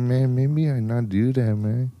 Logan. Oh man, maybe I not do that,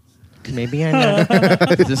 man. Maybe I know.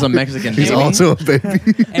 Is this a Mexican He's baby? also a baby.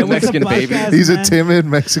 And with the Mexican baby. podcast, He's a man. timid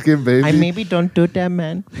Mexican baby. I maybe don't do that,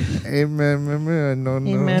 man. Hey man, maybe I don't know.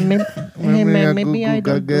 maybe I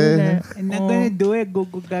don't do that. I'm not gonna do it. Go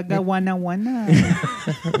gaga wanna.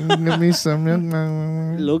 Give me some.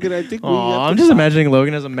 Logan, I think we Oh, have I'm to just talk. imagining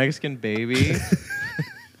Logan as a Mexican baby.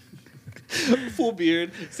 full beard,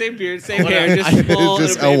 same hair, just small,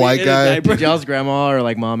 Just and a white baby in guy. diaper. Did y'all's grandma or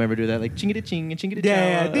like mom ever do that? Like chingity ching and chingity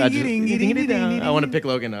Yeah, chow. yeah. I just- Ding, ding, ding, ding, I want to ding. pick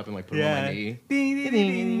Logan up and like put him on my knee.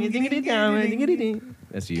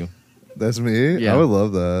 That's you. That's me. Yeah. I would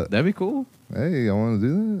love that. That'd be cool. Hey, I want to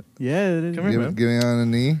do that. Yeah. Come here, man. Give me on a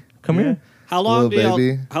knee. Come Yeah. here. How long do Little y'all?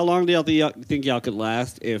 baby. How long do y'all think y'all could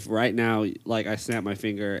last if right now, like I snap my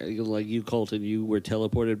finger, like you Colton, you were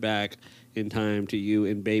teleported back in time to you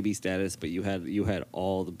in baby status, but you had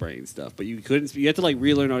all the brain stuff, but you couldn't. You had to like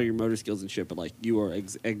relearn all your motor skills and shit. But like you were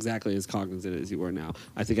exactly as cognizant as you are now.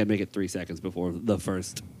 I think I'd make it 3 seconds before the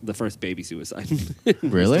first baby suicide.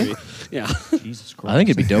 Really? Yeah. Jesus Christ. I think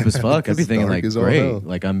it'd be dope as fuck. I'd be It's thinking dark like, as all great, hell.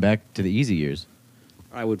 like I'm back to the easy years.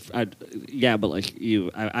 Yeah, but like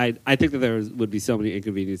you, I think that there would be so many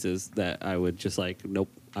inconveniences that I would just like, nope.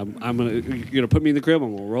 You're gonna put me in the crib.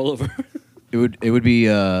 I'm gonna roll over. It would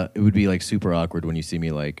be like super awkward when you see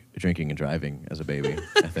me like drinking and driving as a baby.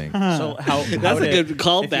 I think. So how That's would a good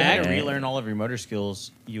call if you had to back. relearn all of your motor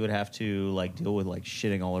skills, you would have to like deal with like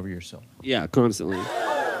shitting all over yourself. Yeah, constantly.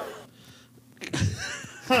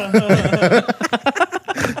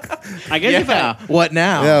 I guess if I, What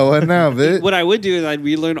now? Yeah, what now, bitch? what I would do is I'd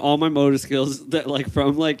relearn all my motor skills that like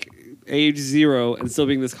from like age 0 and still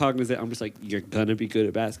being this cognizant. I'm just like, you're gonna be good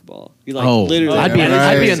at basketball. You like literally. I'd be, Yeah,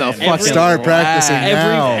 I'd be in the right. fucking Start lab. practicing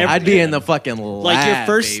now. I'd be in the fucking lab, like your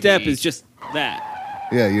first step baby. is just that.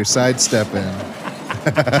 Yeah, you're sidestepping.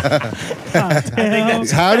 Damn.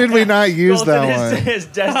 How did we not use Colton that one? is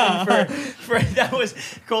destined for that was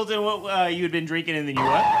Colton. What you had been drinking and then you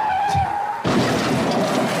what?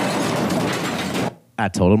 I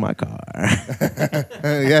totaled my car.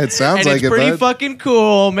 Yeah, it sounds And like it's it, pretty bud. fucking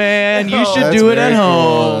cool, man. You should That's do it at very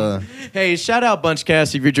home. cool. Hey, shout out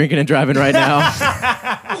Bunchcast if you're drinking and driving right now.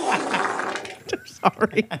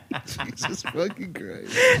 Sorry, Jesus fucking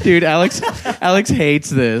Christ. dude. Alex hates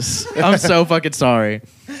this. I'm so fucking sorry.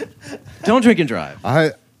 Don't drink and drive.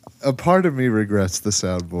 A part of me regrets the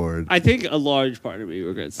soundboard. I think a large part of me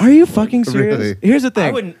regrets. Are you fucking serious? Really? Here's the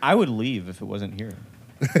thing. I would leave if it wasn't here.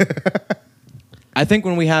 I think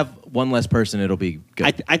when we have one less person, it'll be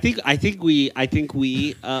good. I think we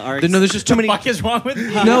are. No, there's just too many. What is wrong with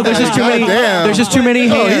me? No, there's just too many. Goddamn. There's just too many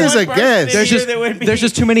Oh, he hands. is a guest. There's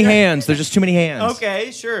just too many hands. There's just too many hands.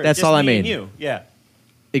 Okay, sure. That's Just all I me and mean. You, yeah.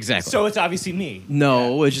 Exactly. So it's obviously me.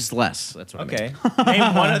 No, it's just less. That's what I mean. Okay.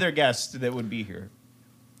 Name one other guest that would be here.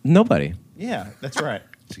 Nobody. Yeah, that's right.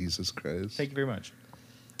 Jesus Christ. Thank you very much.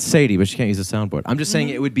 Sadie, but she can't use a soundboard. I'm just saying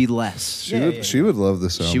it would be less. She would love the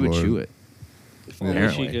soundboard. She would chew it. If only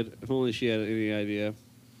Apparently. she could. If only she had any idea.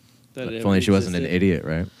 That If only she wasn't an idiot,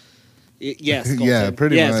 right? Yes, Colton. Yeah,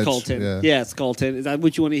 pretty yes, much, Colton. yeah. Yes, Colton. Is that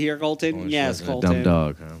what you want to hear, Colton? Only she Yes, wasn't a Colton. dumb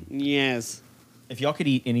dog. Huh? Yes. If y'all could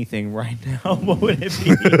eat anything right now, what would it be?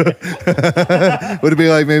 Would it be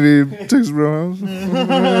like maybe Texas Roadhouse?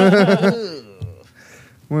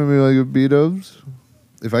 Would it be like a B-dubs?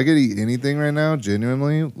 If I could eat anything right now,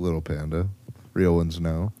 genuinely, Little Panda. Real ones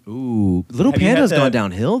know. Ooh, Little Have you had Panda's the- gone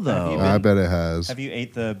downhill Have though. you I bet it has. Have you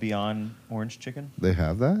ate the Beyond Orange Chicken? They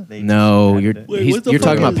have that? They No, just you're patented it. Wait, what the you're fuck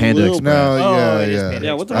talking about is Panda Lil Express. No, Oh, yeah, it is yeah. Panda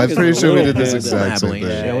Yeah, what the I'm fuck pretty is sure we Little did this Panda? exact same Abilene.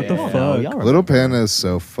 thing. Yeah, what the fuck? y'all Little Panda is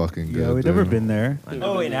so fucking good. Yeah, we've never dude. been there.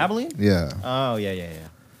 Oh, in Abilene? Yeah. Oh, yeah.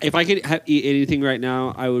 If I could eat anything right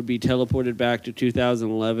now, I would be teleported back to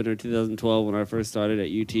 2011 or 2012 when I first started at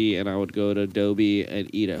UT, and I would go to Adobe and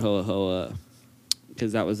eat at Hoa Hoa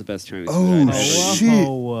because that was the best Chinese food Oh, I'd ever shit. eaten.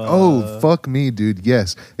 Oh, fuck me, dude.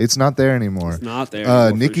 Yes. It's not there anymore. It's not there anymore,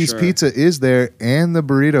 for Nikki's sure. Pizza is there, and the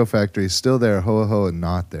Burrito Factory is still there. Hoa Hoa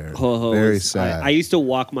not there. Hoa Hoa Very was- sad. I used to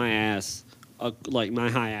walk my ass, like my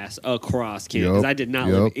high ass, across Canada because Yup, I did not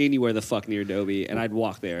yup. live anywhere the fuck near Adobe, and I'd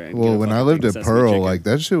walk there. And Well, get a when I fucking lived at Sesame Pearl, chicken. like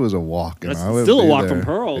that shit was a walk. And That's I would still a be walk there. from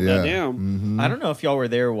Pearl, Yeah. goddamn. I don't know if y'all were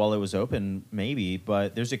there while it was open, maybe,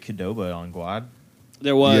 but there's a Qdoba on Guad.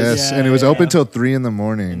 There was. Yes, Yeah, and it was yeah, open yeah. till 3 in the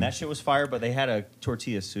morning. And that shit was fire, but they had a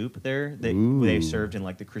tortilla soup there that Ooh. they served in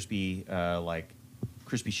like the crispy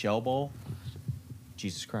shell bowl.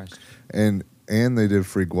 Jesus Christ. and they did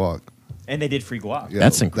free guac. And they did free guac. Yeah,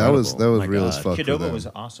 That's incredible. That was My real as God. fuck. for Qdoba them. was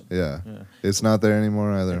awesome. Yeah. Yeah. It's not there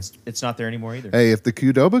anymore either. It's not there anymore either. Hey, if the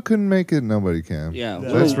Qdoba couldn't make it, nobody can. Yeah.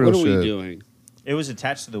 That's What real are we shit. doing? It was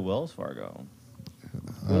attached to the Wells Fargo.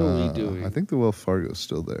 What are we doing? I think the Wells Fargo's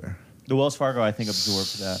still there. The Wells Fargo, I think,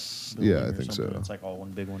 absorbed that. building Yeah, I or think so. something. It's like all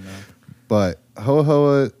one big one now. But Hoa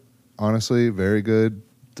Hoa, honestly, very good.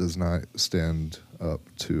 Does not stand up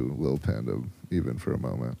to Lil Panda even for a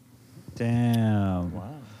moment. Damn.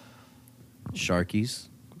 Wow. Sharkies.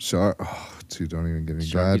 Dude, don't even get me Sharkies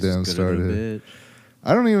is goddamn good as a started. bitch.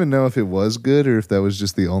 I don't even know if it was good or if that was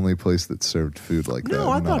just the only place that served food like that. No,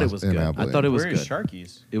 I in thought it Aus- was in good. I Abilene. thought it was Where is good.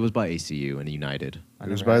 Sharkies? It was by ACU and United, I It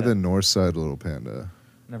was never by had the it. north side Little Panda.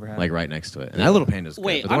 Never had like it. right next to it. And that little panda's good.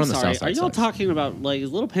 Wait, but the one I'm on the sorry. south side Are y'all sucks. talking about like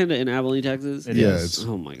is Little Panda in Abilene, Texas? It Yeah, is. it's-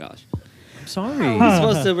 Oh my gosh. I'm sorry. We're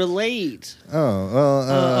supposed to relate. Oh,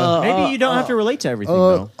 well, Maybe you don't have to relate to everything,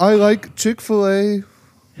 though. I like Chick-fil-A.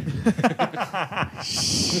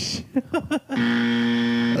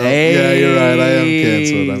 Hey. Yeah, you're right. I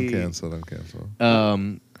am canceled. I'm canceled.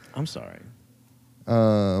 Um, I'm sorry.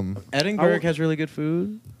 Um, Edinburgh has really good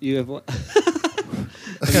food. You have what?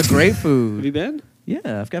 It's got great Have food. you been?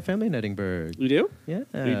 Yeah, I've got family in Edinburgh. You do? Yeah.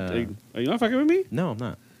 Are you not fucking with me? No, I'm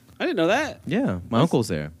not. I didn't know that. Yeah, my uncle's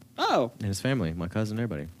there Oh. and his family, my cousin,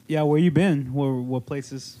 everybody. Yeah, where you been? What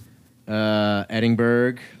places?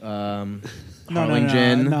 Edinburgh,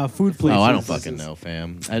 Harlingen. No, food places. Oh, I don't fucking know,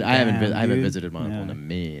 fam. I haven't Damn, I haven't dude. visited my uncle in Yeah. a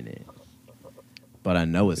minute. But I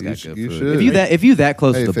know it's You got sh- good you food. should. If you that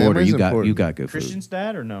close Hey, to the border, family's you important. got good Christian's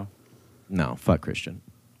dad or no? food. No, fuck Christian.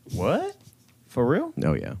 What? For real?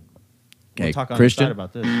 Oh yeah. We'll Okay, talk on Christian. the side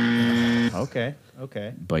about this. Okay.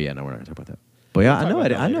 Okay. But yeah, no, we're not gonna talk about that. But yeah, We'll talk about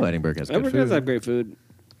that I know later. Edinburgh has good Edinburgh does food. have great food.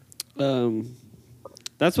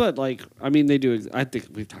 That's what they do. I think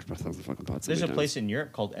we've talked about this on the fucking pod. There's a times. place in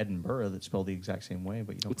Europe called Edinburgh that's spelled the exact same way,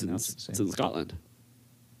 but you don't It's in, pronounce it the it's same. in Scotland.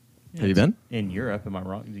 Have you been? In Europe, am I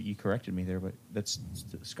wrong? You corrected me there, but that's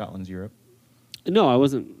Scotland's Europe. No, I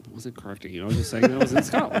wasn't correcting you. I was just saying that was in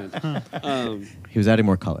Scotland. He was adding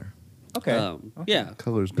more color. Okay. Yeah.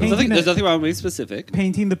 colors There's go. nothing wrong with being specific.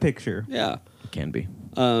 Painting the picture. Yeah. Can be.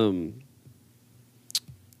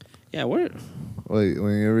 Yeah, where? Wait,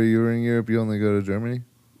 whenever you were in Europe, you only go to Germany?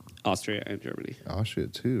 Austria and Germany. Austria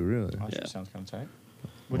too, really? Austria Yeah. sounds kind of tight.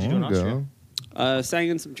 What'd you do in Wanna Austria? go. Sang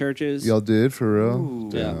in some churches. Y'all did for real? Ooh.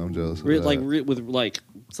 Damn, Yeah. I'm jealous of that. With like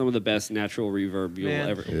some of the best natural reverb you'll Man.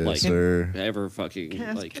 ever Yes, sir. ever fucking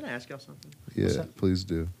Can like. I ask y'all something? Yeah, please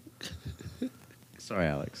do. Sorry,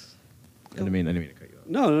 Alex. I didn't mean to cut you off.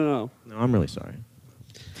 No. No, I'm really sorry.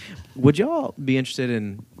 Would y'all be interested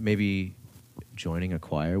in maybe joining a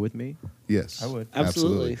choir with me? Yes, I would.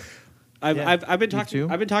 Absolutely. Yeah. I've been You talking. too,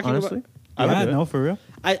 I've been talking honestly? about. I would Yeah, do it. no, for real.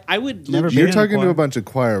 I would Never legit, You're been in a talking to choir. a bunch of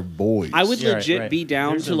choir boys. I would Yeah, legit right. be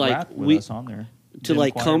down There's to a like rap with us on there. to Dim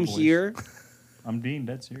like choir come boys. here, I'm being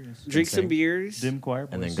dead serious. drink some Insane. beers. Dim choir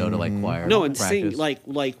And then boys. go to like choir. No, and practice. sing like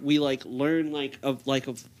we like learn like a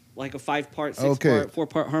 5-part, 6-part, Okay.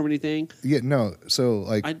 4-part harmony thing. Yeah, no. So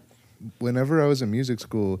like, I whenever I was in music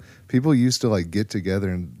school, people used to like get together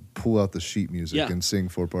and pull out the sheet music Yeah. and sing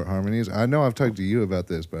 4-part harmonies. I know I've talked to you about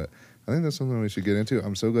this, but I think that's something we should get into.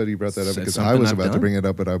 I'm so glad you brought that up It's because I something was I've about to done. bring it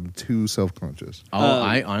up, but I'm too self-conscious.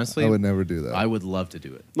 I honestly, I would never do that. I would love to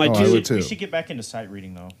do it. my Oh, I dude, would too. We should get back into sight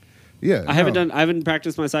reading though. Yeah, I haven't no. done. I haven't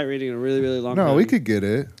practiced my sight reading in a really really long time. No, we could get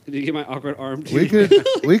it. Did you get my awkward arm? We could.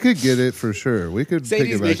 We could get it for sure. We could pick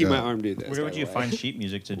Sadie's it back making up. my arm do this. Where by would the you way. find sheet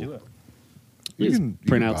music to do it? You just print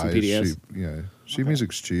can out some buy PDFs. Sheet, yeah, sheet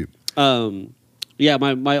music's cheap. Yeah,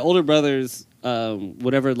 my older brothers,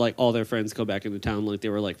 whenever like all their friends go back into town, like they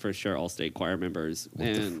were like for sure all state choir members,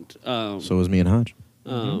 and So was me and Hodge.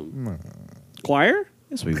 choir.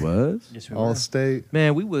 Yes, we was. Yes, we All were. state.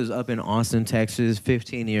 Man, we was up in Austin, Texas,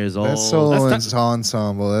 15 years old. That's solo That's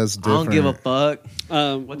ensemble. That's I different. don't give a fuck.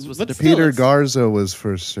 What's the but difference? still, Peter it's- Garza was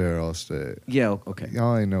first share all state. Yeah, okay.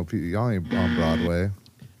 Y'all ain't know. Y'all ain't on Broadway.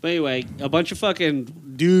 But anyway, a bunch of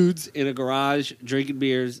fucking dudes in a garage drinking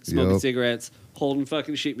beers, smoking Yup. cigarettes, holding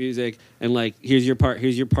fucking sheet music, and like, here's your part.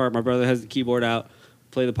 Here's your part. My brother has the keyboard out.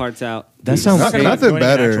 Play the parts out. That sounds Not- fake. nothing Joining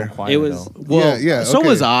an better. actual choir, It was- though. Well, Yeah, so okay.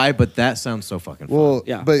 was I, but that sounds so fucking fun. Well,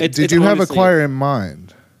 Yeah. but It's- did it's you have a honestly- choir in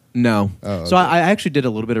mind? No. Oh, So okay. I actually did a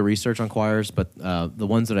little bit of research on choirs, but the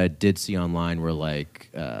ones that I did see online were like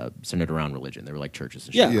centered around religion. They were like churches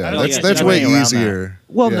and shit. Yeah. Yeah, I don't that's think that's there's way nothing around easier.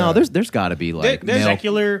 Well, yeah. no, there's got to be like there's male-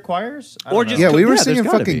 Secular choirs? I Or don't just- know. Yeah, we were Yeah, there's singing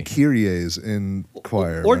gotta fucking be. Kyries in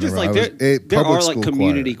choir. Or just whenever like I was there public are like school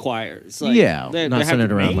community choir. choirs. Like, Yeah, there not have to centered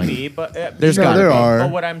be- around, like- Maybe, but There's No, gotta there be. are.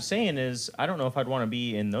 But what I'm saying is, I don't know if I'd want to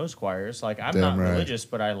be in those choirs. Like, I'm Damn not right. religious,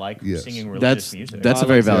 but I like Yes. singing religious music. That's I a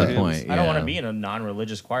very like valid that. point. I don't want yeah. to be in a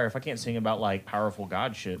non-religious choir if I can't sing about like powerful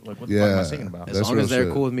God shit. Like, what the fuck am I Yeah. singing about? As That's long real as they're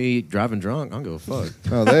shit. cool with me driving drunk, I don't give a fuck.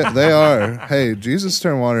 No, they are. Hey, Jesus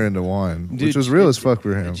turned water into wine, which Dude, was real as fuck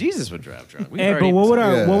for him. Jesus would drive drunk. We Hey, already- but what would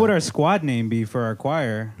Yeah. our squad name be for our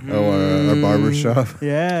choir? Oh, our barber shop.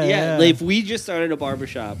 Yeah, Yeah, like, if we just started a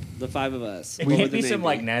barbershop, the 5 of us, It what can't would the be name some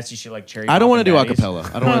like nasty shit like cherry. I don't want to do Poppin' acapella.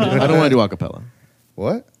 Daddies. I don't want to. I don't want to do acapella.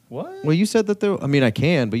 What? What? Well, you said that there. I mean, I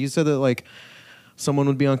can, but you said that like someone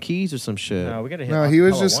would be on keys or some shit. No, we gotta hit. No, he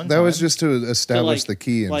was acapella just. one That was time. just to establish like- the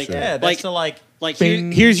key and like- shit. Yeah, that's like- the like. Like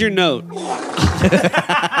Bing. here's your note.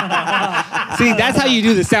 See, that's how you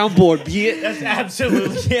do the soundboard. That's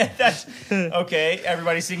absolutely yeah. That's okay.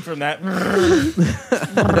 Everybody sing from that.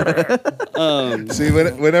 See,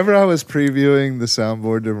 whenever I was previewing the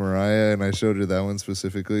soundboard to Mariah and I showed her that one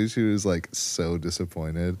specifically, she was like so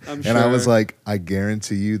disappointed. I'm And I was sure. like, I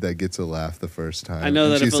guarantee you that gets a laugh the first time. I know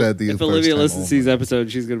And that she if, said the if first Olivia time listens to these only.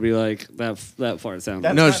 episodes, she's gonna be like, that fart sound.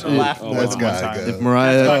 That's No, gotten a she- laugh more that's than one gotta time. go. If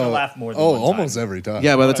Mariah- That's gotten a laugh more than one time. almost every time.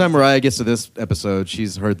 Yeah, by the time Mariah gets to this episode,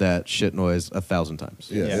 she's heard that shit noise 1,000 times.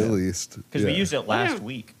 Yeah, Yeah. at least. Because we Yeah. used it last yeah.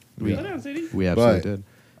 week. We, Slow down, Sadie. we absolutely But, did.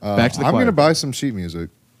 Back to the I'm choir. gonna buy some sheet music.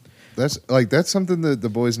 That's something that the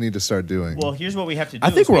boys need to start doing. Well, here's what we have to do. I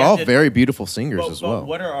think is we we're have all to- very beautiful singers but- as but well.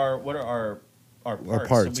 What are our parts?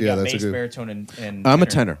 parts, So we yeah, got that's a bass, good- baritone, and I'm a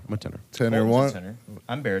tenor. I'm a tenor. tenor Colton's a one. tenor.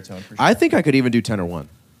 I'm baritone for sure. I think I could even do tenor one.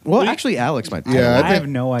 Well, actually, Alex might. do Yeah, tenor I I, one. think- have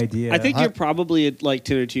no idea. I think you're probably at like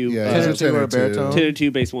 10 or 2. Yeah, Tenor he's a two or tenor two. baritone? 10 or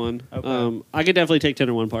 2 bass 1. Okay. I could definitely take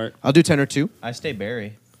tenor 1 part. I'll do tenor two. I stay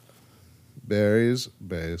Barry. Berries,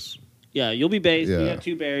 bass. Yeah, you'll be bass. We Yeah. got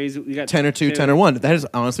 2 berries. We got Tenor two, tenor one. That is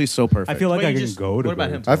honestly so perfect. I feel like Wait, I you can just- go to. what about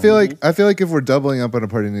him? Birds. I feel like if we're doubling up on a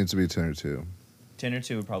part, it needs to be tenor two. Tenor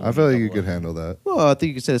two would probably. I feel be like you double could up. handle that. Well, I think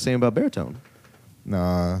you could say the same about baritone.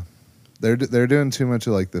 Nah, they're doing too much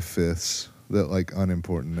of like the fifths, that like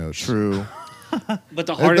unimportant notes. True. But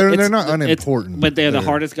the They're- hardest, they're it's- not it's- unimportant. But they're the They're-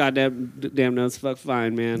 hardest goddamn notes. Fuck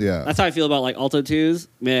fine, man. Yeah. That's how I feel about like alto twos.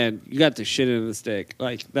 Man, you got the shit in the stick.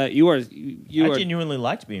 Like that, you I are. genuinely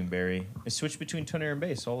liked being Barry. I switched between tenor and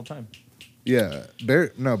bass all the time. Yeah,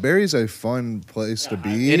 Barry's a fun place to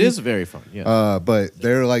be. It is very fun. Yeah. But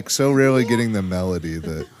they're like so rarely getting the melody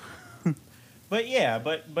that. But yeah,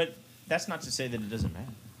 but that's not to say that it doesn't matter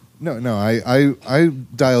No, I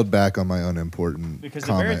dialed back on my unimportant because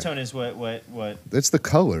comment. the baritone is what That's the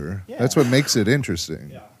color. Yeah. That's what makes it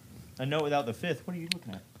interesting. a note without the fifth. What are you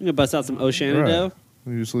looking at? I'm gonna bust out some O'Shannon Right.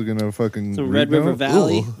 You're just looking at a fucking Some reed Red River note?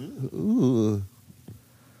 Valley. Ooh.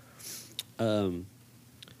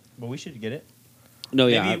 But we should get it. No,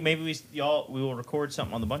 yeah. Maybe we will record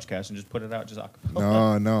something on the Bunchcast and just put it out just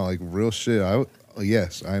acapella. No, like real shit.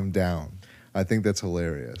 Yes, I'm down. I think that's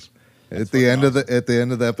hilarious. That's at the end of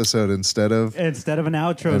fucking the episode, instead of an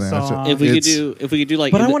outro An outro. song. if we could it's- do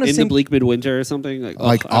like But I in, the, wanna in the sing- bleak midwinter or something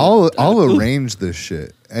like I'll ooh. arrange this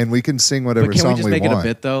shit and we can sing whatever but can song we just make want. it a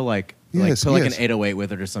bit though? Like Yes, put like yes. an 808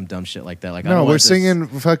 with it or some dumb shit like that. Like I No, don't we're want this- singing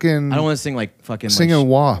fucking I don't want to sing like fucking like, singing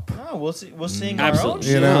WAP. No, we'll sing Absolutely. our own You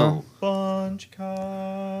shit. know?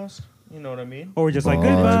 Bunchcast. You know what I mean? Or just like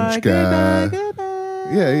goodbye, goodbye, Bunchcast. goodbye.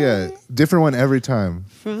 Yeah. Different one every time.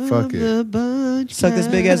 Fuck it. suck this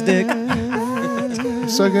big ass dick,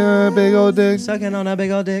 Sucking a big old dick. sucking on a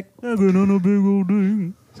big old dick, Sucking on a big old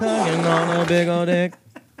thing. sucking on a big old dick.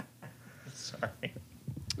 Sorry.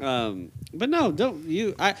 But no, don't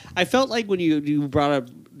you? I felt like when you brought up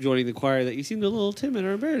joining the choir that you seemed a little timid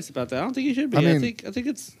or embarrassed about that. I don't think you should be. I I mean, think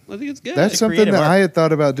it's good. That's It's a something creative that art. I had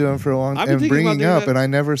thought about doing for a long I've been and thinking about bringing doing up, that. and I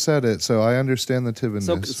never said it, so I understand the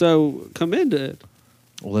timidness. so commend it.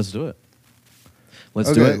 Well, let's do it.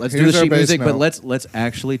 Let's do Okay, it. Let's do here's the our sheet bass music, but note. let's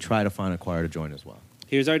actually try to find a choir to join as well.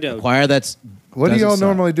 Here's our dough. Choir that's What are doesn't y'all suck.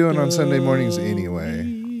 normally doing on Sunday mornings anyway?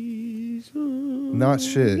 Not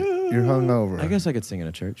shit. You're hungover. I guess I could sing in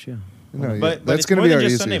a church. Yeah. No, But that's it's going to more be than our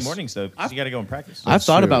just easiest. Sunday mornings though, because you got to go and practice. I've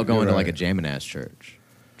thought true, about going you're to like a right. jamming ass church,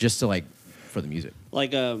 just to like for the music.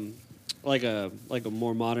 Like a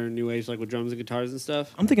more modern new age, like with drums and guitars and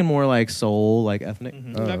stuff. I'm thinking more like soul, like ethnic.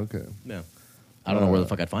 Oh, okay. Yeah. I don't know where the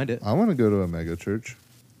fuck I'd find it. I want to go to a mega church.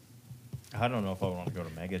 I don't know if I want to go to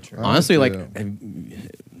mega church. Honestly, like Yeah.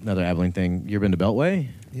 another Abilene thing. You ever been to Beltway?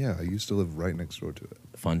 Yeah, I used to live right next door to it.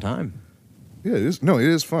 Fun time. Yeah, it is. No, it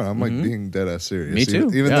is fun. I'm like Mhm. being dead ass serious. Me too,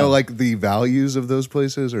 Even yeah. though like the values of those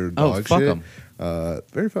places are Oh, dog fuck shit. 'em.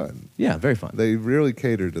 Very fun. Yeah, very fun. They really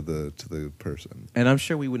cater to the person. And I'm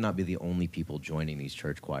sure we would not be the only people joining these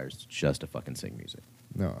church choirs just to fucking sing music.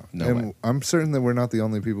 No, No and way. I'm certain that we're not the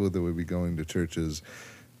only people that would be going to churches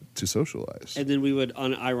to socialize. And then we would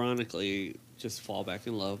unironically just fall back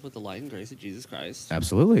in love with the light and grace of Jesus Christ.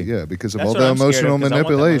 Absolutely. Yeah, because of That's all what the I'm scared emotional of, 'cause I want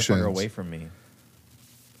that manipulations. motherfucker away from me.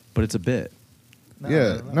 But it's a bit.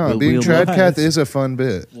 Yeah, no, We'll- being we'll- Tradcath is a fun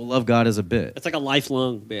bit. We'll love God as a bit. It's like a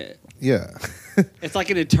lifelong bit. Yeah, It's like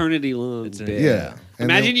an eternity long It's bit. yeah. And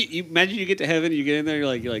Imagine then- you imagine you get to heaven, you get in there, you're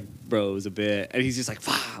like, bro, it was a bit, and he's just like,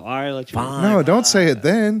 all right, let you. Fine. No, don't say it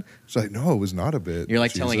then. It's like, no, it was not a bit. You're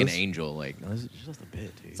like telling an Jesus. angel, like, no, this is just a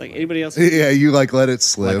bit, dude. It's like anybody else. Yeah, you like let it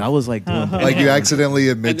slip. Like I was like doing Like you accidentally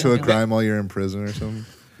admit And- to a crime while you're in prison or something.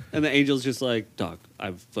 And the angel's just like, Doc,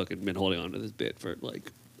 I've fucking been holding on to this bit for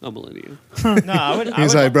like a millennium. No, I would.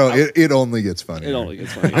 He's like, bro, it only gets funny. It only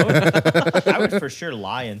gets funny. I would for sure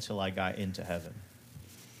lie until I got into heaven.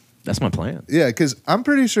 That's my plan. Yeah, because I'm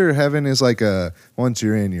pretty sure heaven is like a once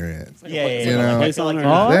you're in, you're in. Yeah, yeah, You know? Place on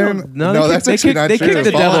Earth. No, that's actually not they true. kicked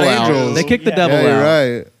the Fallen devil out. angels. They kicked the Yeah. devil Yeah, out.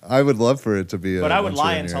 you're right. I would love for it to be. But I would once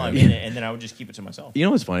lie you're in, until you're I'm in. in it, and then I would just keep it to myself. You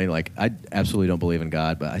know what's funny? Like, I absolutely don't believe in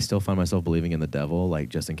God, but I still find myself believing in the devil, like,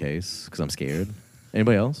 just in case, because I'm scared.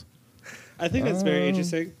 Anybody else? I think that's very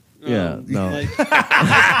interesting. Yeah, no. Like,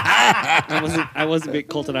 I wasn't being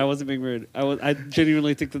Colton. I wasn't being rude. I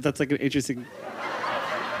genuinely think that that's like an interesting.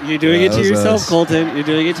 You're doing it that to was yourself, us. Colton. You're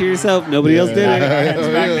doing it to yourself. Nobody else did it. Hands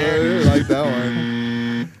back there. I like that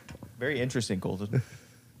one. Very interesting, Colton.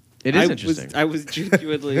 It is interesting. I was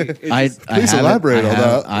genuinely. I Please haven't- elaborate on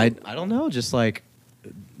that. I don't know. Just like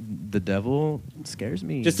the devil scares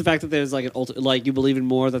me. just the fact that there's like an ultimate, like you believe in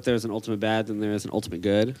more that there's an ultimate bad than there is an ultimate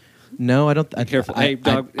good. no, I don't. Be careful. Hey,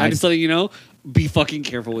 dog, I'm just letting you know. Be fucking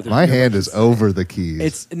careful with it. My hand is over the keys.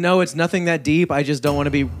 It's nothing that deep. I just don't want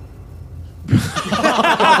to be.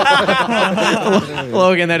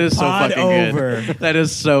 Logan, that is so Pod fucking over. good. That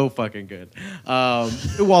is so fucking good.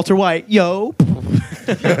 Walter White, yo.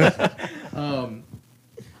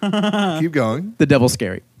 Keep going. The devil's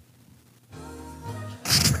scary.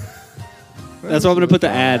 That's why I'm gonna put the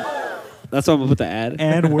ad. That's why I'm gonna put the ad.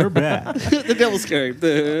 And we're back. The devil's scary.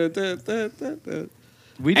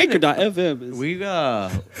 We Anchor.fm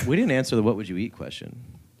is. we didn't answer the what would you eat question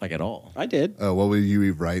like at all. I did. What will you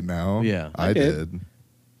eat right now? Yeah. I did. did.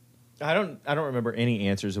 I don't remember any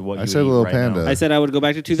answers of what I you said eat Little right Panda. Now. I said I would go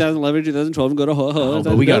back to 2011, 2012, and go to ho ho. Oh,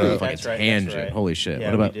 but we got a a fucking That's right, that's tangent. right. Holy shit!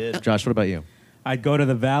 Yeah, what we about did. Josh? What about you? I'd go to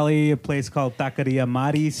the valley, a place called Taqueria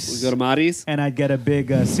Maris. We go to Marty's. And I'd get a big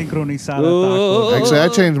sincronizada Oh. taco. Actually, I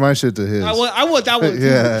changed my shit to his. I want that one. Too.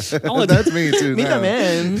 yeah, I want that's me too. Meet now. them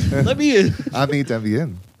in. Let me in. I meet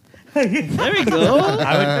también. There we go.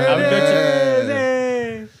 I would go to.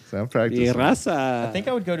 Hey. So I'm practicing. Yeah, raza. I think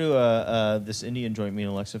I would go to this Indian joint me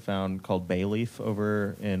and Alexa found called Bay Leaf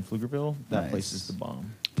over in Pflugerville. That Nice. place is the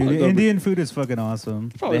bomb. Dude, Probably go Indian food is fucking awesome.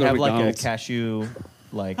 Probably They go to have like a McDonald's. cashew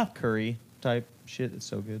like curry type shit. It's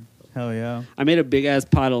so good. Hell yeah. I made a big ass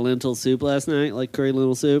pot of lentil soup last night, like curry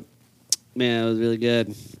lentil soup. Man, it was really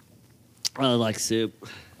good. I like soup.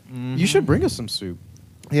 You should bring us some soup.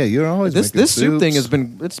 Yeah, you're always This making soup thing soups.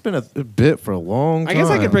 it's been a bit for a long I time.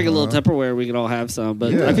 guess I could bring a little huh? Tupperware. We could all have some,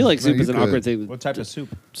 but Yeah. I feel like No, soup you is an could. awkward thing. What type of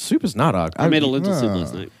soup? Soup is not awkward. I made a lentil soup Ah.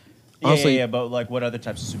 last night. Honestly- yeah, but like, what other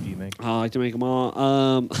types of soup do you make? I like to make them all.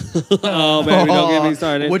 Oh, baby, don't get me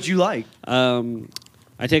started. What you like?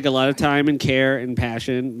 I take a lot of time and care and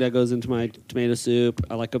passion that goes into my tomato soup.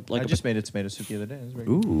 I like I just made a tomato soup the other day. It was very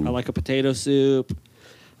good. Ooh. I like a potato soup.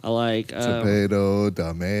 I like Tomato,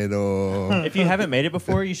 tomato. If you haven't made it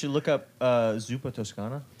before, you should look up Zuppa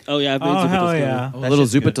Toscana. Oh yeah, I've made Oh, zuppa hell toscana. yeah. A That little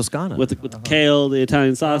shit's zuppa good. toscana With the kale, the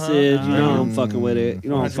Italian sausage. You know I'm fucking with it. You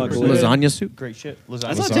know I'm fucking with it. lasagna soup. Great shit. I Lasagna. saw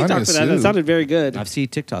Lasagna TikTok for that. That soup. sounded very good. I've seen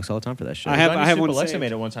TikToks all the time for that shit. I have Lasagna soup, one Alexa saved.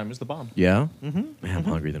 made it one time. It was the bomb. Yeah. Man, I'm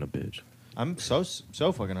hungry than a bitch. I'm so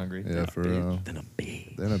fucking hungry. Yeah, for real. Than a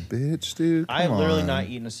bitch. Then a bitch, dude. I have Come literally on. not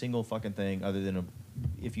eaten a single fucking thing other than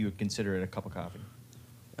if you would consider it a cup of coffee.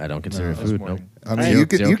 I don't consider it No. This food. Nope. morning. I mean, Zero- you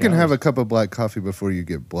can zero you can have calories. a cup of black coffee before you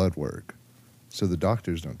get blood work, so the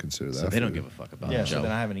doctors don't consider that. So they don't food. give a fuck about Yeah, it. so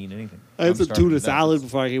then I haven't eaten anything. I had I'm some starving tuna to death. salad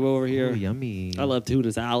before I came over here. Ooh, yummy. I love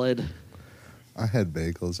tuna salad. I had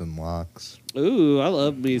bagels and lox. Ooh, I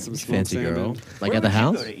love me some smoked fancy salmon. girl. Like Where at the would you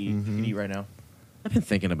house. go to eat? You can eat right now. I've been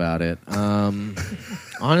thinking about it.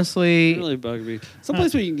 Honestly, It really bugged me.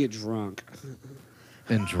 Someplace where you can get drunk.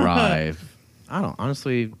 and drive. I don't.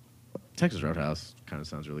 Honestly, Texas Roadhouse kind of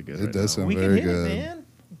sounds really good. It right does now. sound We can very hit good. it, man.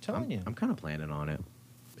 I'm telling you. I'm kind of planning on it.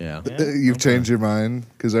 Yeah. Yeah. You've changed your mind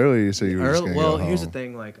because earlier you said you were just Early, going to well, go here's the home.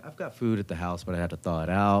 thing. Like, I've got food at the house, but I had to thaw it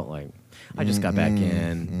out. Like, I just got back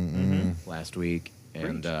in last week,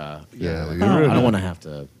 and Yeah, like, you're I ready. don't want to have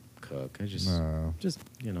to cook. I just, No.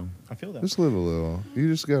 you know. I feel that. Just live a little. You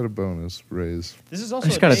just got a bonus raise. This is also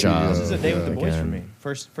just a got a day, job. This is a day with the boys for Again. me.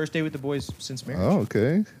 First day with the boys since marriage. Oh,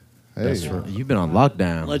 okay. Hey, That's for, you've been on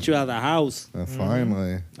lockdown. Let you out of the house.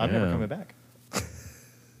 finally. I'm never Yeah. coming back.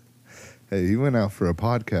 Hey, you went out for a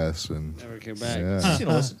podcast and Never came back.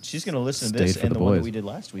 yeah. She's gonna listen to Stayed this for and the the one that boys. we did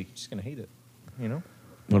last week. She's gonna hate it. You know.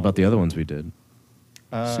 What about the other ones we did?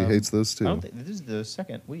 She hates those I too. don't think this is the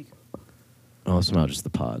second week. Oh, it's not just the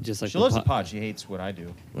pod. Just like She loves the pod. She hates what I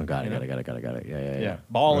do. Oh, got it, You know? got it. Yeah. Yeah.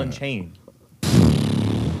 Ball and Right. chain.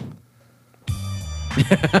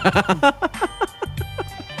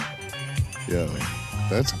 Yo,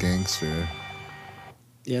 that's gangster.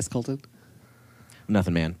 Yes, Colton.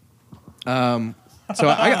 Nothing, man. So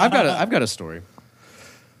I've got a story.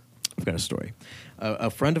 I've got a story. A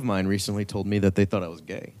friend of mine recently told me that they thought I was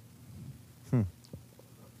gay.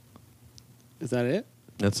 Is that it?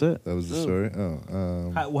 That's it. That was the story.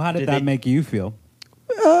 Oh, How did Did that they- make you feel?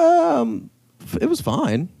 It was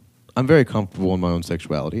fine. I'm very comfortable in my own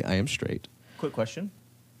sexuality. I am straight. Quick question: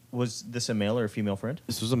 was this a male or a female friend?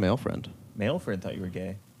 This was a male friend. Male friend thought you were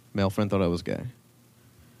gay. Male friend thought I was gay.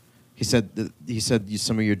 He said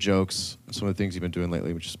some of your jokes, some of the things you've been doing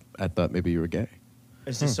lately, which I thought maybe you were gay.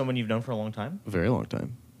 Is this someone you've known for a long time? A very long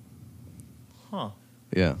time. Huh.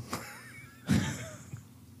 Yeah.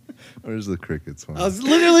 where's the crickets one? I was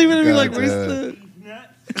literally going to be God like, where's damn the...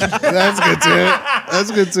 That's good too.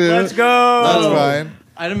 That's good too. Let's go. That's fine.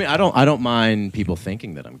 I don't mind people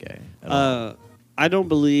thinking that I'm gay. at all. I don't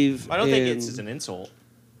believe I don't think in- it's an insult.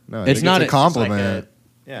 No, It's it's not- a it's just Like compliment.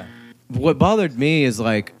 yeah. What bothered me is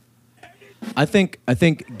like, I think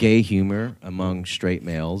gay humor among straight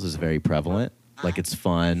males is very prevalent. Like it's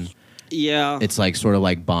fun. Yeah. It's like sort of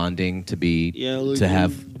like bonding to be Yeah, like- to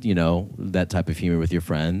have that type of humor with your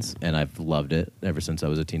friends, and I've loved it ever since I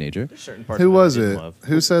was a teenager. There's certain parts. Who of was I didn't it? love.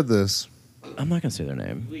 Who said this? I'm not gonna say their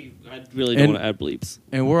name. I really don't And- want to add bleeps.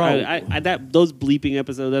 And we're all Those bleeping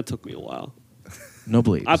episodes, that took me a while. no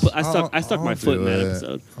bleeps. I stuck my I'll foot in do that it.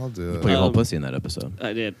 episode. I'll do Put your whole Um, pussy in that episode.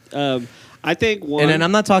 I did. I think one. And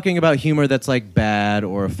I'm not talking about humor that's like bad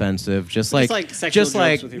or offensive. Just like sexual just jokes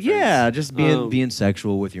like with your yeah, friends. just being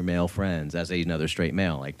sexual with your male friends as another straight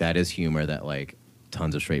male. Like that is humor that like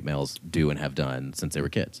tons of straight males do and have done since they were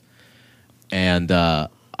kids. And I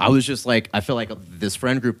was just like, I feel like this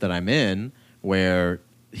friend group that I'm in, where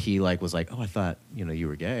he like was like, oh, I thought you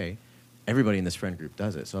were gay. Everybody in this friend group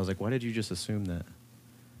does it. So I was like, why did you just assume that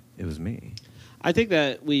it was me? I think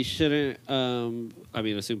that we shouldn't.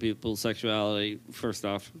 Assume people's sexuality first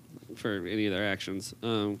off for any of their actions,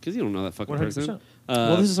 because you don't know that fucking 100%. person.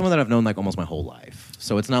 Well, this is someone that I've known like almost my whole life.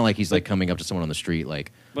 So it's not like he's like coming up to someone on the street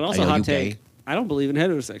like, But also, "Hey, yo, hot you take. gay?" I don't believe in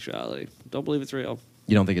heterosexuality. Don't believe it's real.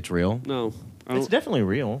 You don't think it's real? No, I It's don't. definitely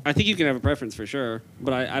real. I think you can have a preference for sure,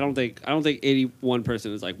 but I don't think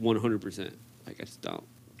 81% is like 100%. Like I just don't.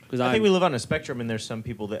 Because I think we live on a spectrum, and there's some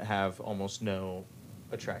people that have almost no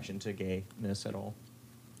attraction to gayness at all.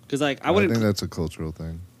 because like I I wouldn't. think that's a cultural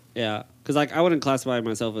thing. Yeah, because like I wouldn't classify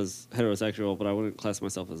myself as heterosexual, but I wouldn't classify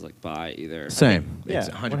myself as like bi either. Same. Yeah, It's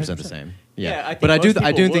 100% the 100%. same. I think but I do. most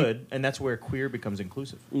I do people think. would, and that's where queer becomes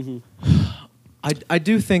inclusive. I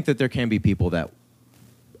do think that there can be people that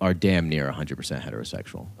are damn near 100%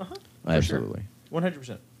 heterosexual. Absolutely.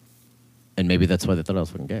 100%. And maybe that's why they thought I was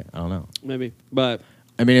fucking gay. I don't know. Maybe, but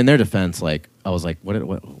I mean, in their defense, like I was like, what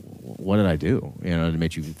did I do? To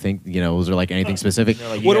make you think? Was there like anything specific? They're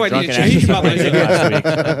like, What you do got I need to drunk and change asked about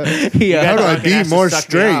us myself? last week. Yeah. How do I Drunk and be asked to more suck me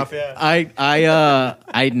straight? off, yeah.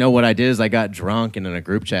 I know what I did is I got drunk and in a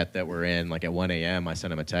group chat that we're in, like at 1 a.m., I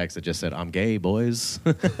sent him a text that just said, "I'm gay, boys."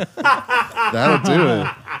 That'll do it.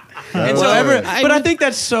 And That'll so do it. but I think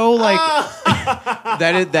that's so like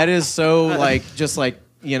that is so like just like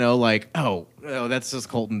like oh that's just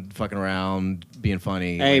Colton fucking around being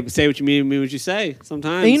funny. hey, Like, say what you mean what you say.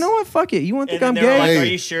 Sometimes. hey, you know what? Fuck it. You want to And think I'm then they were like, gay? "Are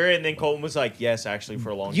Hey. you sure?" And then Colton was like, "Yes, actually, for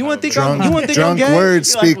a long time." You wanna think ago." I'm- you wanna think I'm Drunk gay? words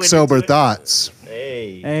You like speak went sober into it. thoughts.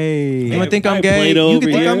 Hey. Hey. You want to think Hey, I'm gay? Play-Doh You can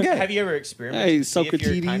over think I'm here. gay. Have you ever experimented Hey, to see if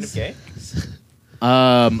you're kind of Socrates.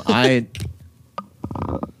 I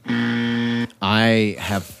I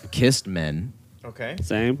have kissed men Okay.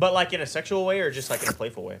 Same. But like in a sexual way or just like in a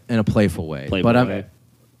playful way? in a playful way. Playful but I'm way.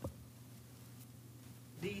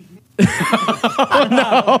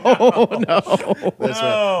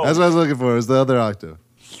 That's what I was looking for. It was the other octave.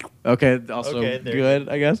 okay. Also Okay, there good, you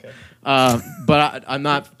go. I guess. Okay. But I'm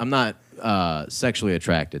not sexually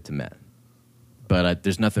attracted to men. But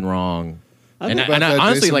there's nothing wrong. And think about I that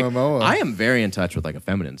honestly, Jason like, Momoa. I am very in touch with like a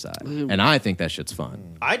feminine side, and I think that shit's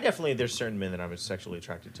fun, I definitely, there's certain men that I'm sexually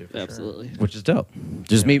attracted to. For Absolutely. which is dope.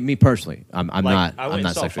 Just me personally, I'm Like, not. I I'm went not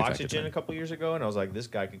and saw sexually attracted to Foxygen men. a couple years ago, and I was like, this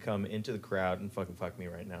guy could come into the crowd and fucking fuck me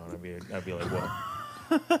right now, and I'd be like, whoa.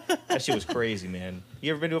 That shit was crazy, man.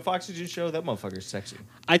 You ever been to a Foxygen show? That motherfucker's sexy.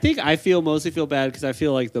 I think I mostly feel bad because I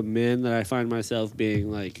feel like the men that I find myself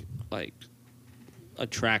being like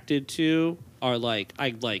attracted to are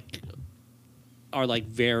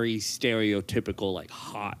very stereotypical like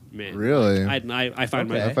hot men. Really? Like, I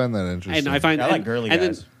find Okay. I find that interesting. and I find I like girly and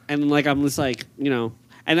guys. Then, and like I'm just like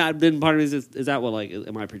and I've been part of me is that what like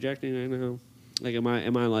am I projecting right now? Like am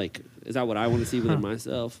I like is that what I want to see within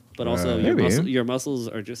myself? But also Maybe. your muscles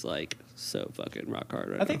are just like so fucking rock hard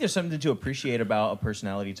right I think now. there's something to appreciate about a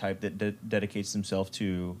personality type that dedicates themselves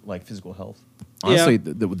to like physical health. Honestly,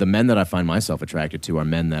 the men that I find myself attracted to are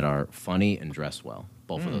men that are funny and dress well.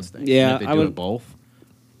 Both of those things. Yeah, And if they I do would- it both.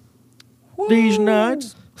 These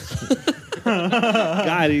nuts.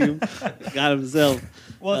 got him, got himself.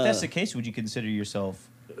 Well, if that's the case, would you consider yourself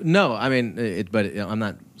No, I mean, I'm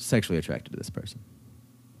not sexually attracted to this person.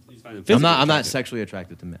 You just find them I'm physically not attractive. sexually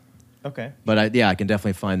attracted to men. Okay. But I can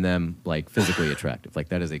definitely find them like physically attractive. Like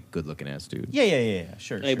that is a good looking ass dude. Yeah.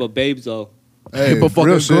 Sure. Hey, sure. but babes though. Hey, but fucking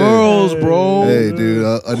real shit. girls, bro. Hey, dude,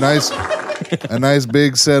 a nice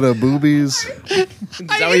big set of boobies. Is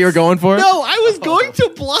that what you were going for? No, I was going to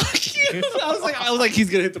block you. I was like, he's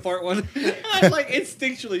gonna hit the part one. I like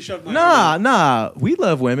instinctually shoved my arm Nah. We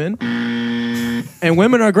love women, and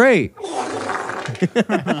women are great.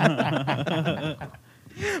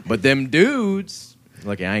 But them dudes,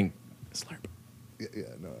 look, I ain't slurp. Yeah,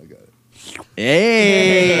 no, I got it.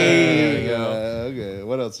 Hey, Okay,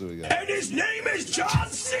 what else do we got? And his name is John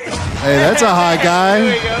Cena. Hey, that's a hot guy.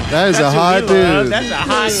 That is a hot dude. That's a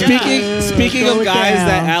hot Speaking Throw of it guys down.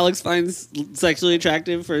 that Alex finds sexually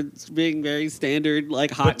attractive for being very standard,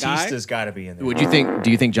 like hot guy. Batista's got to be in there. Would you think?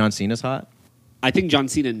 Do you think John Cena's hot? I think John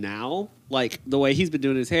Cena now, like the way he's been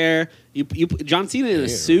doing his hair, you John Cena in a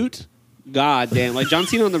suit. God damn, like John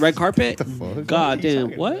Cena on the red carpet. fuck? God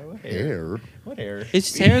damn, what? Hair. What hair?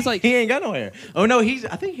 His hair is like He ain't got no hair. Oh no, I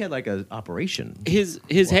think he had like an operation. his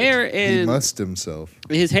hair He and must himself.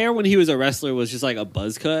 his hair when he was a wrestler was just like a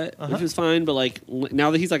buzz cut, which was fine. But like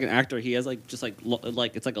now that he's like an actor, he has like just like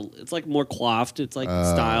it's like more coiffed. It's like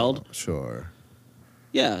styled. Sure.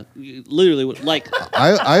 Yeah, literally like.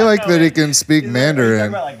 I like that he can speak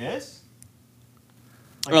Mandarin. like this?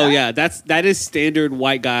 Oh yeah, that is standard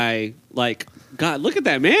white guy. Like, God, look at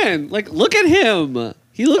that man. Like, look at him.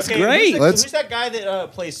 He looks great. Let's- Who's that guy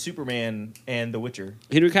that plays Superman and The Witcher?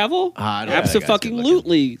 Henry Cavill, I don't know that guy's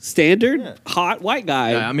absolutely standard Yeah. hot white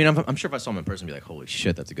guy. Yeah, I mean, I'm sure if I saw him in person, I'd be like, holy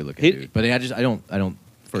shit, that's a good looking He- dude. But I don't.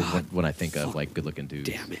 When I think of like good looking dudes,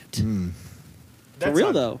 Damn it. Hmm. That's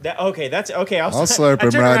real, not- though. That's okay. I'll slurp I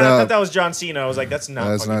him turned right around, I up. thought that was John Cena. I was like, that's not.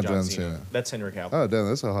 That's fucking not John Cena. Cena. That's Henry Cavill. Oh damn,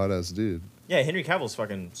 that's a hot ass dude. Yeah, Henry Cavill's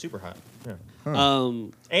fucking super hot. Yeah.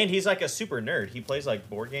 And he's like a super nerd. He plays like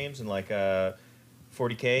board games and like 40K.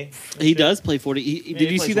 and He shit. does play 40. he Did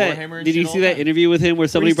you plays see that? Warhammer and Did you shit see all the that time. interview with him where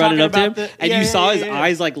somebody he's brought it talking up to him, about the- and yeah, you saw yeah, his yeah.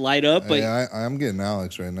 eyes like light up? But Hey, I'm getting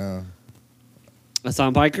Alex right now.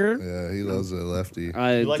 Hassan Piker, Yeah, he loves a lefty. You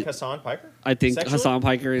like Hassan Piker? I think Sexually? Hassan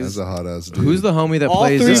Piker That's is. a hot ass dude. who's the homie that All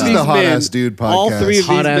plays? three of This is these the hot men, ass dude all podcast. three of these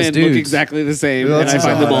Hot ass men look dudes. exactly the same, Who and else I is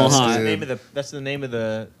find a them all hot ass hot. dude? That's the name of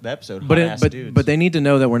the episode. Hot-ass dudes. but they need to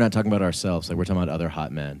know that we're not talking about ourselves. Like we're talking about other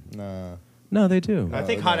hot men. Nah. No, they do. I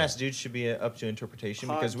think hot ass dudes should be up to interpretation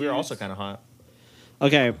Hot because we're dudes. also kind of hot.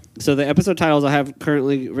 Okay, so the episode titles I have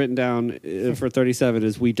currently written down for 37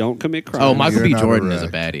 is "We Don't Commit Crimes." Oh, Michael You're B. not Jordan is a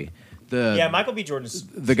erect. baddie. The Yeah, Michael B. Jordan's.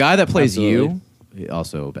 the guy that plays Absolutely. you,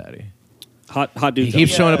 also a baddie. hot He dudes.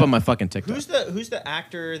 keeps Yeah. showing up on my fucking TikTok. Who's the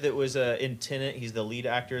actor that was in Tenet? He's the lead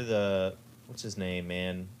actor. What's his name,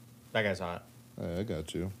 man? That guy's hot. Hey, I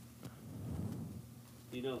got you.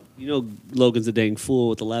 You know, Logan's a dang fool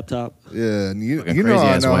with the laptop. Yeah, and you Fucking know I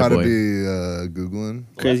crazy-ass know white how to boy. be googling.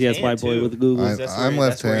 Crazy ass Left-handed, white boy too. with Google. I'm That's where he's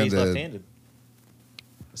left-handed. left-handed.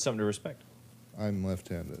 Something to respect. I'm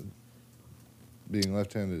left-handed. Being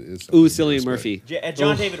left-handed is Ooh, something to Cillian respect. Murphy.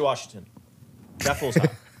 John Oof. David Washington. That fool's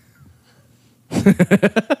hot.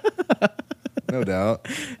 No doubt.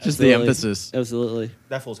 Just the Absolutely. emphasis. Absolutely.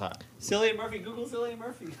 That fool's hot. Cillian Murphy. Google Cillian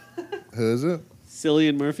Murphy. Who is it?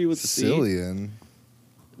 Cillian Murphy with the C. Cillian.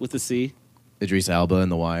 With the C. Idris Elba in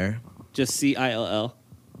The Wire. Just CILL.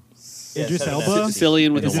 Yeah, Idris 7 Elba?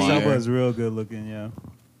 Cillian with In the The Idris C. Wire. Elba is real good looking, yeah.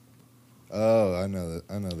 Oh, I know that.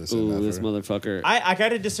 I know this. Ooh, enough this for- motherfucker. I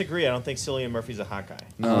gotta disagree. I don't think Cillian Murphy's a hot guy.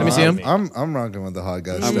 No, Let me see him. I'm rocking with the hot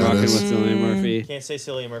guy I'm rocking with status. Cillian Murphy. Can't say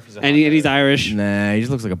Cillian Murphy's a hot And, guy. and he's Irish. Nah, he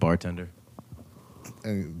just looks like a bartender.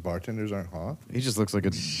 And bartenders aren't hot. He just looks like a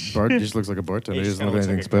he just looks like a bartender. He He just doesn't kinda look looks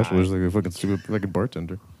anything like a special. guy. He's like a fucking stupid like a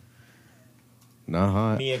bartender. Not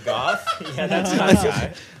hot. Mia Goth? Yeah, that's not a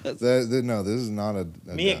guy. No, this is not a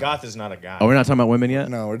Mia guy. Goth is not a guy. Oh, we're not talking about women yet.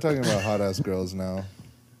 No, we're talking about hot ass girls now.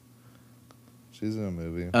 She's in a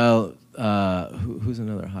movie. Oh, who's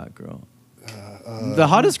another hot girl? The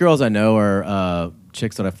hottest girls I know are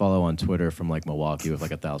chicks that I follow on Twitter from like Milwaukee with like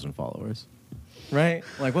 1,000 followers. Right?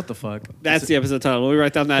 Like what the fuck? That's the episode title. We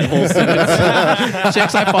write down that whole sentence.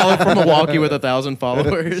 Chicks I follow from Milwaukee with 1,000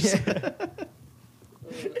 followers.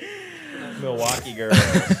 Milwaukee girl.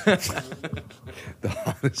 The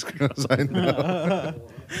hottest girls I know.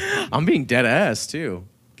 I'm being dead ass too.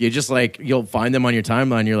 You just like you'll find them on your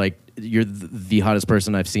timeline. You're like you're the hottest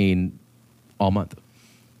person I've seen all month,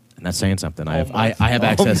 and that's saying something. I have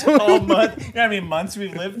access. All month. You know how many months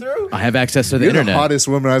we've lived through? I have access to the You're the internet. hottest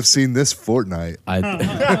woman I've seen this fortnight.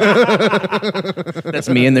 That's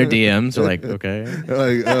me in their DMs. They're like, okay.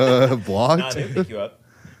 Like Nah, blocked. they pick you up.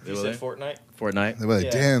 You said Fortnite? Fortnite. They're like, Yeah.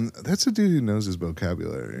 damn, that's a dude who knows his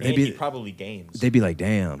vocabulary. And Maybe- he probably games. They'd be like,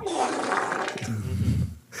 damn.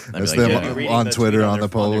 That's like, them yeah. Reading on the Twitter tweet on the on their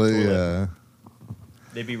poll. toilet. Yeah.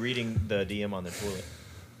 They'd be reading the DM on their toilet.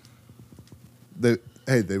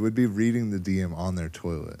 They would be reading the DM on their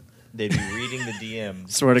toilet. They'd be reading the DM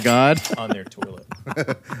Swear to God. on their toilet.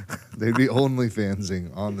 They'd be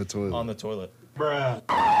OnlyFansing on the toilet. On the toilet.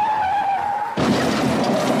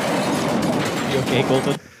 You okay,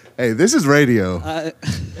 Colton? Hey, this is radio.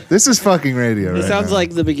 This is fucking radio. It right sounds now.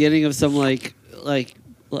 like the beginning of some like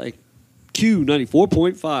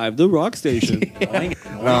Q94.5, the rock station.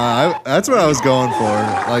 No, that's what I was going for.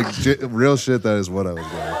 Like real shit. That is what I was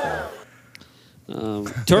going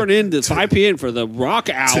for. Turn in to 5 p.m. for the rock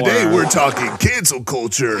hour. Today we're talking cancel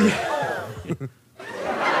culture.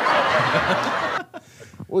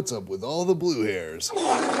 What's up with all the blue hairs?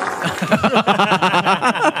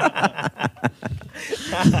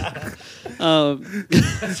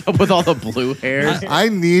 What's up with all the blue hairs? I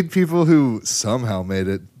need people who somehow made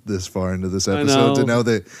it this far into this I episode to know. know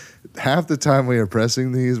that half the time we are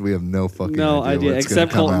pressing these, we have no fucking No idea. idea. What's gonna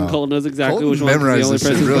Except come Colton. out. Colton knows exactly Colton which one. 'cause he memorized only this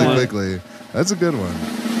shit presses really one. quickly. That's a good one.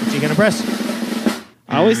 What you gonna press?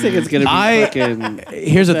 I always think it's gonna be fucking.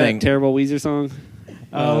 Here's the that thing. terrible Weezer song.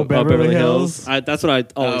 Beverly Hills. That's what I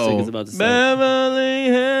always think it's about to say. Beverly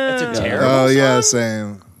Hills. It's a terrible Oh song? yeah,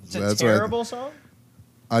 same. It's a That's terrible song?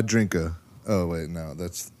 I drink a. Oh wait, no,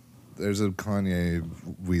 there's a Kanye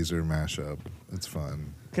Weezer mashup. It's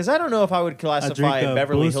fun. Because I don't know if I would classify drink a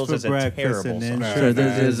Beverly Boost Hills for as a breakfast terrible and song. then Sure,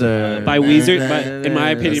 this is a By Weezer, in my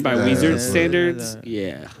opinion, by That's- Weezer that's- standards,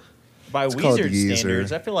 yeah. By called Weezer Yeezer.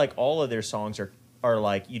 standards, I feel like all of their songs are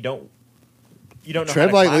like you don't know Tread how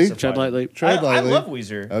to lightly. classify Tread them. lightly. Tread I lightly. love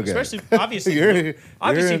Weezer, Okay. especially obviously You're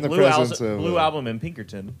obviously in the Blue, presence of, Blue Album and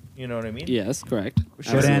Pinkerton. You know what I mean? Yes, correct. Good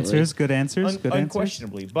Absolutely. answers. Good answers. Good answers.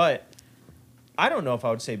 Unquestionably, but I don't know if I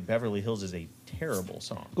would say Beverly Hills is a terrible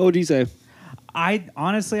song. What would you say? I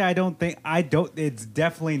honestly, I don't. It's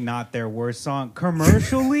definitely not their worst song.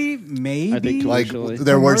 Commercially, maybe. I think Like Commercially.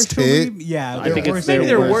 their worst hit. Commercially, Yeah, I their think it's worst Maybe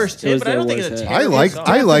their their worst- worst it hit, was but I their don't think worst it's a hit. I terrible like song.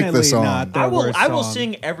 I like the Definitely song. not their I will worst song.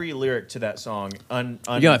 sing every lyric to that song.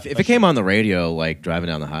 Yeah, if it came on the radio, like driving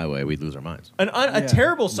down the highway, we'd lose our minds. A Yeah.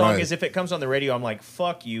 terrible song Right. is if it comes on the radio, I'm like,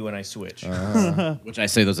 fuck you, and I switch. Which I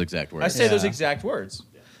say those exact words. I say those Yeah. exact words.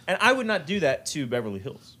 And I would not do that to Beverly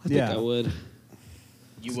Hills. I think Yeah. I would.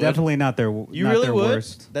 It's definitely not their. You not really their would?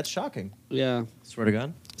 worst. That's shocking. Yeah. Swear to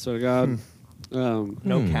God. Swear to God.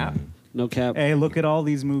 No cap. No cap. Hey, look at all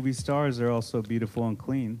these movie stars. They're all so beautiful and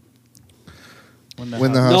clean. When the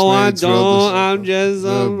No, I housemaids wrote don't. the- I'm just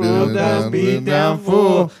building a down, beat down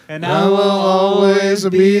fool, fool, and I will always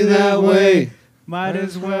be that way. Might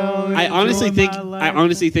as well. I honestly enjoy think my life. I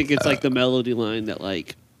honestly think it's like the melody line that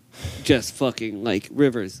like just fucking like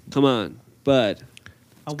Rivers. Come on, bud.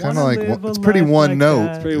 I Kind wanna of like live a it's pretty life one like note.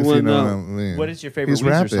 that. Pretty if one you know note. what I mean. What is your favorite He's Weezer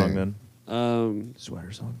rapping. song then?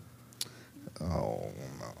 Sweater song. Oh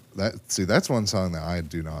no! That's one song that I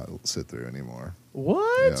do not sit through anymore.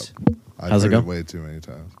 What? Yep. I've How's it heard go? way too many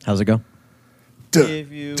times. How's it go?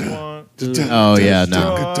 If you want to Oh yeah,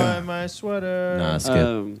 no. destroy my sweater. Nah, skip.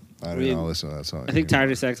 I I do mean, not listen to that song. I think anymore.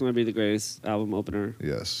 Tired of Sex might be the greatest album opener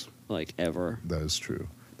Yes, like ever. that is true.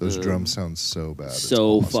 Those drums sound so bad. It's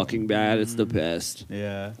So awesome. fucking bad. It's the best.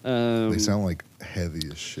 Yeah. They sound like heavy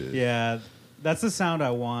as shit. Yeah. That's the sound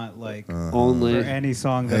I want. Like only. for any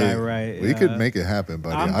song that I write. We yeah. could make it happen,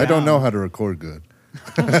 buddy. I'm I don't know down. how to record good.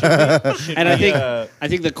 And I think uh, I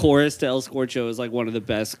think the chorus to El Scorcho is like one of the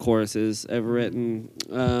best choruses ever written.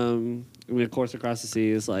 I mean, of course, Across the Sea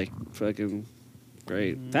is like fucking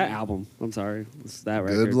great. That album, I'm sorry, it's that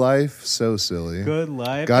record. Good life, so silly. Good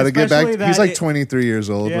life. Got to get back. Especially He's that like 23 years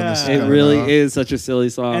old when this is Yeah. It coming really out. is such a silly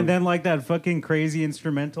song. And then like that fucking crazy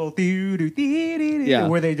instrumental, Yeah.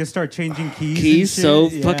 where they just start changing keys. Keys and so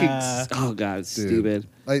shit. fucking. Yeah. Oh god, it's Dude. stupid.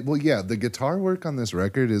 Like, well, yeah, the guitar work on this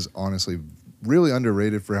record is honestly really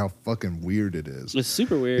underrated for how fucking weird it is. It's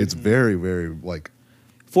super weird. It's very, very like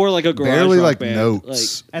for like a garage barely rock like band.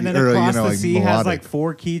 notes. And then or, Across the like, Sea has melodic. like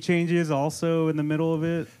 4 key changes also in the middle of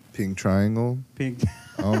it. Pink Triangle. Pink.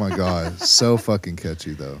 Oh my god, so fucking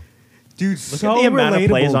catchy though. Dude, Look so at the amount of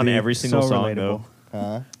plays relatable, on dude. every single So song, relatable. though.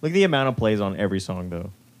 Huh? Look at the amount of plays on every song,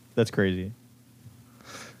 though. That's crazy.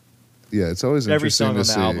 Yeah, it's always Every interesting song to on the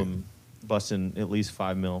see. album busting at least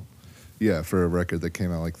 5 mil. Yeah, for a record that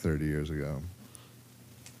came out like 30 years ago.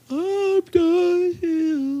 I'm done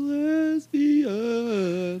here,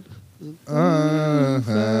 lesbian. I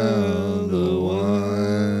found the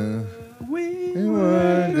one. We We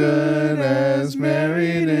were good as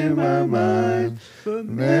married in my mind.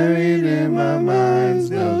 Married in my mind's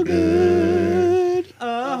no good.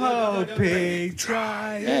 a no pig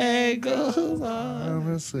Triangles on.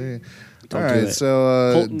 Honestly. Don't All do right, it.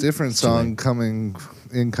 so Colton. different song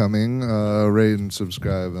incoming. Rate and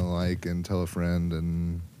subscribe and like and tell a friend.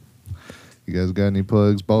 And you guys got any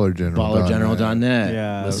plugs? BallerGeneral.net.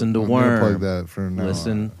 Yeah. Listen to I'm gonna plug Worm. that for now.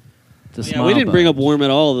 Listen to Yeah, we didn't bring up Worm at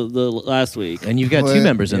all the last week. And you've got Well, two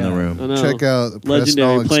members in the yeah. room. I know. Check out the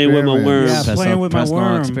Legendary, Press playing with my Experiment. worm. Yeah, playing with my Press Null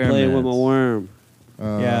worm. Experiments. Playing with my worm.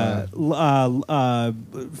 Yeah.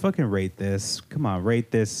 Fucking rate this. Come on,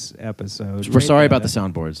 rate this episode. We're Rate sorry that. about the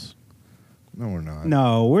soundboards. No, we're not.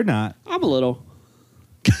 No, we're not. I'm a little.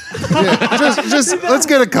 Yeah, just let's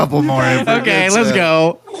get a couple more. Okay, let's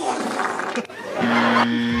go.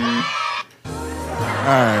 All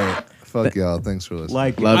right. Fuck y'all. Thanks for listening.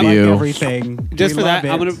 Like, Love I like you. everything. Just We for that,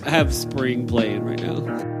 love I'm it. gonna have Spring playing right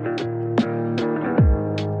now.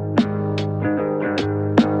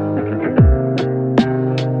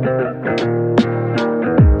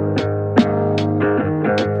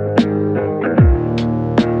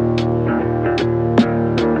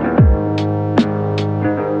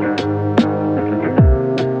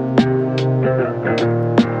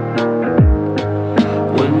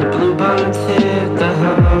 When the bluebirds hit the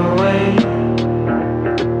highway,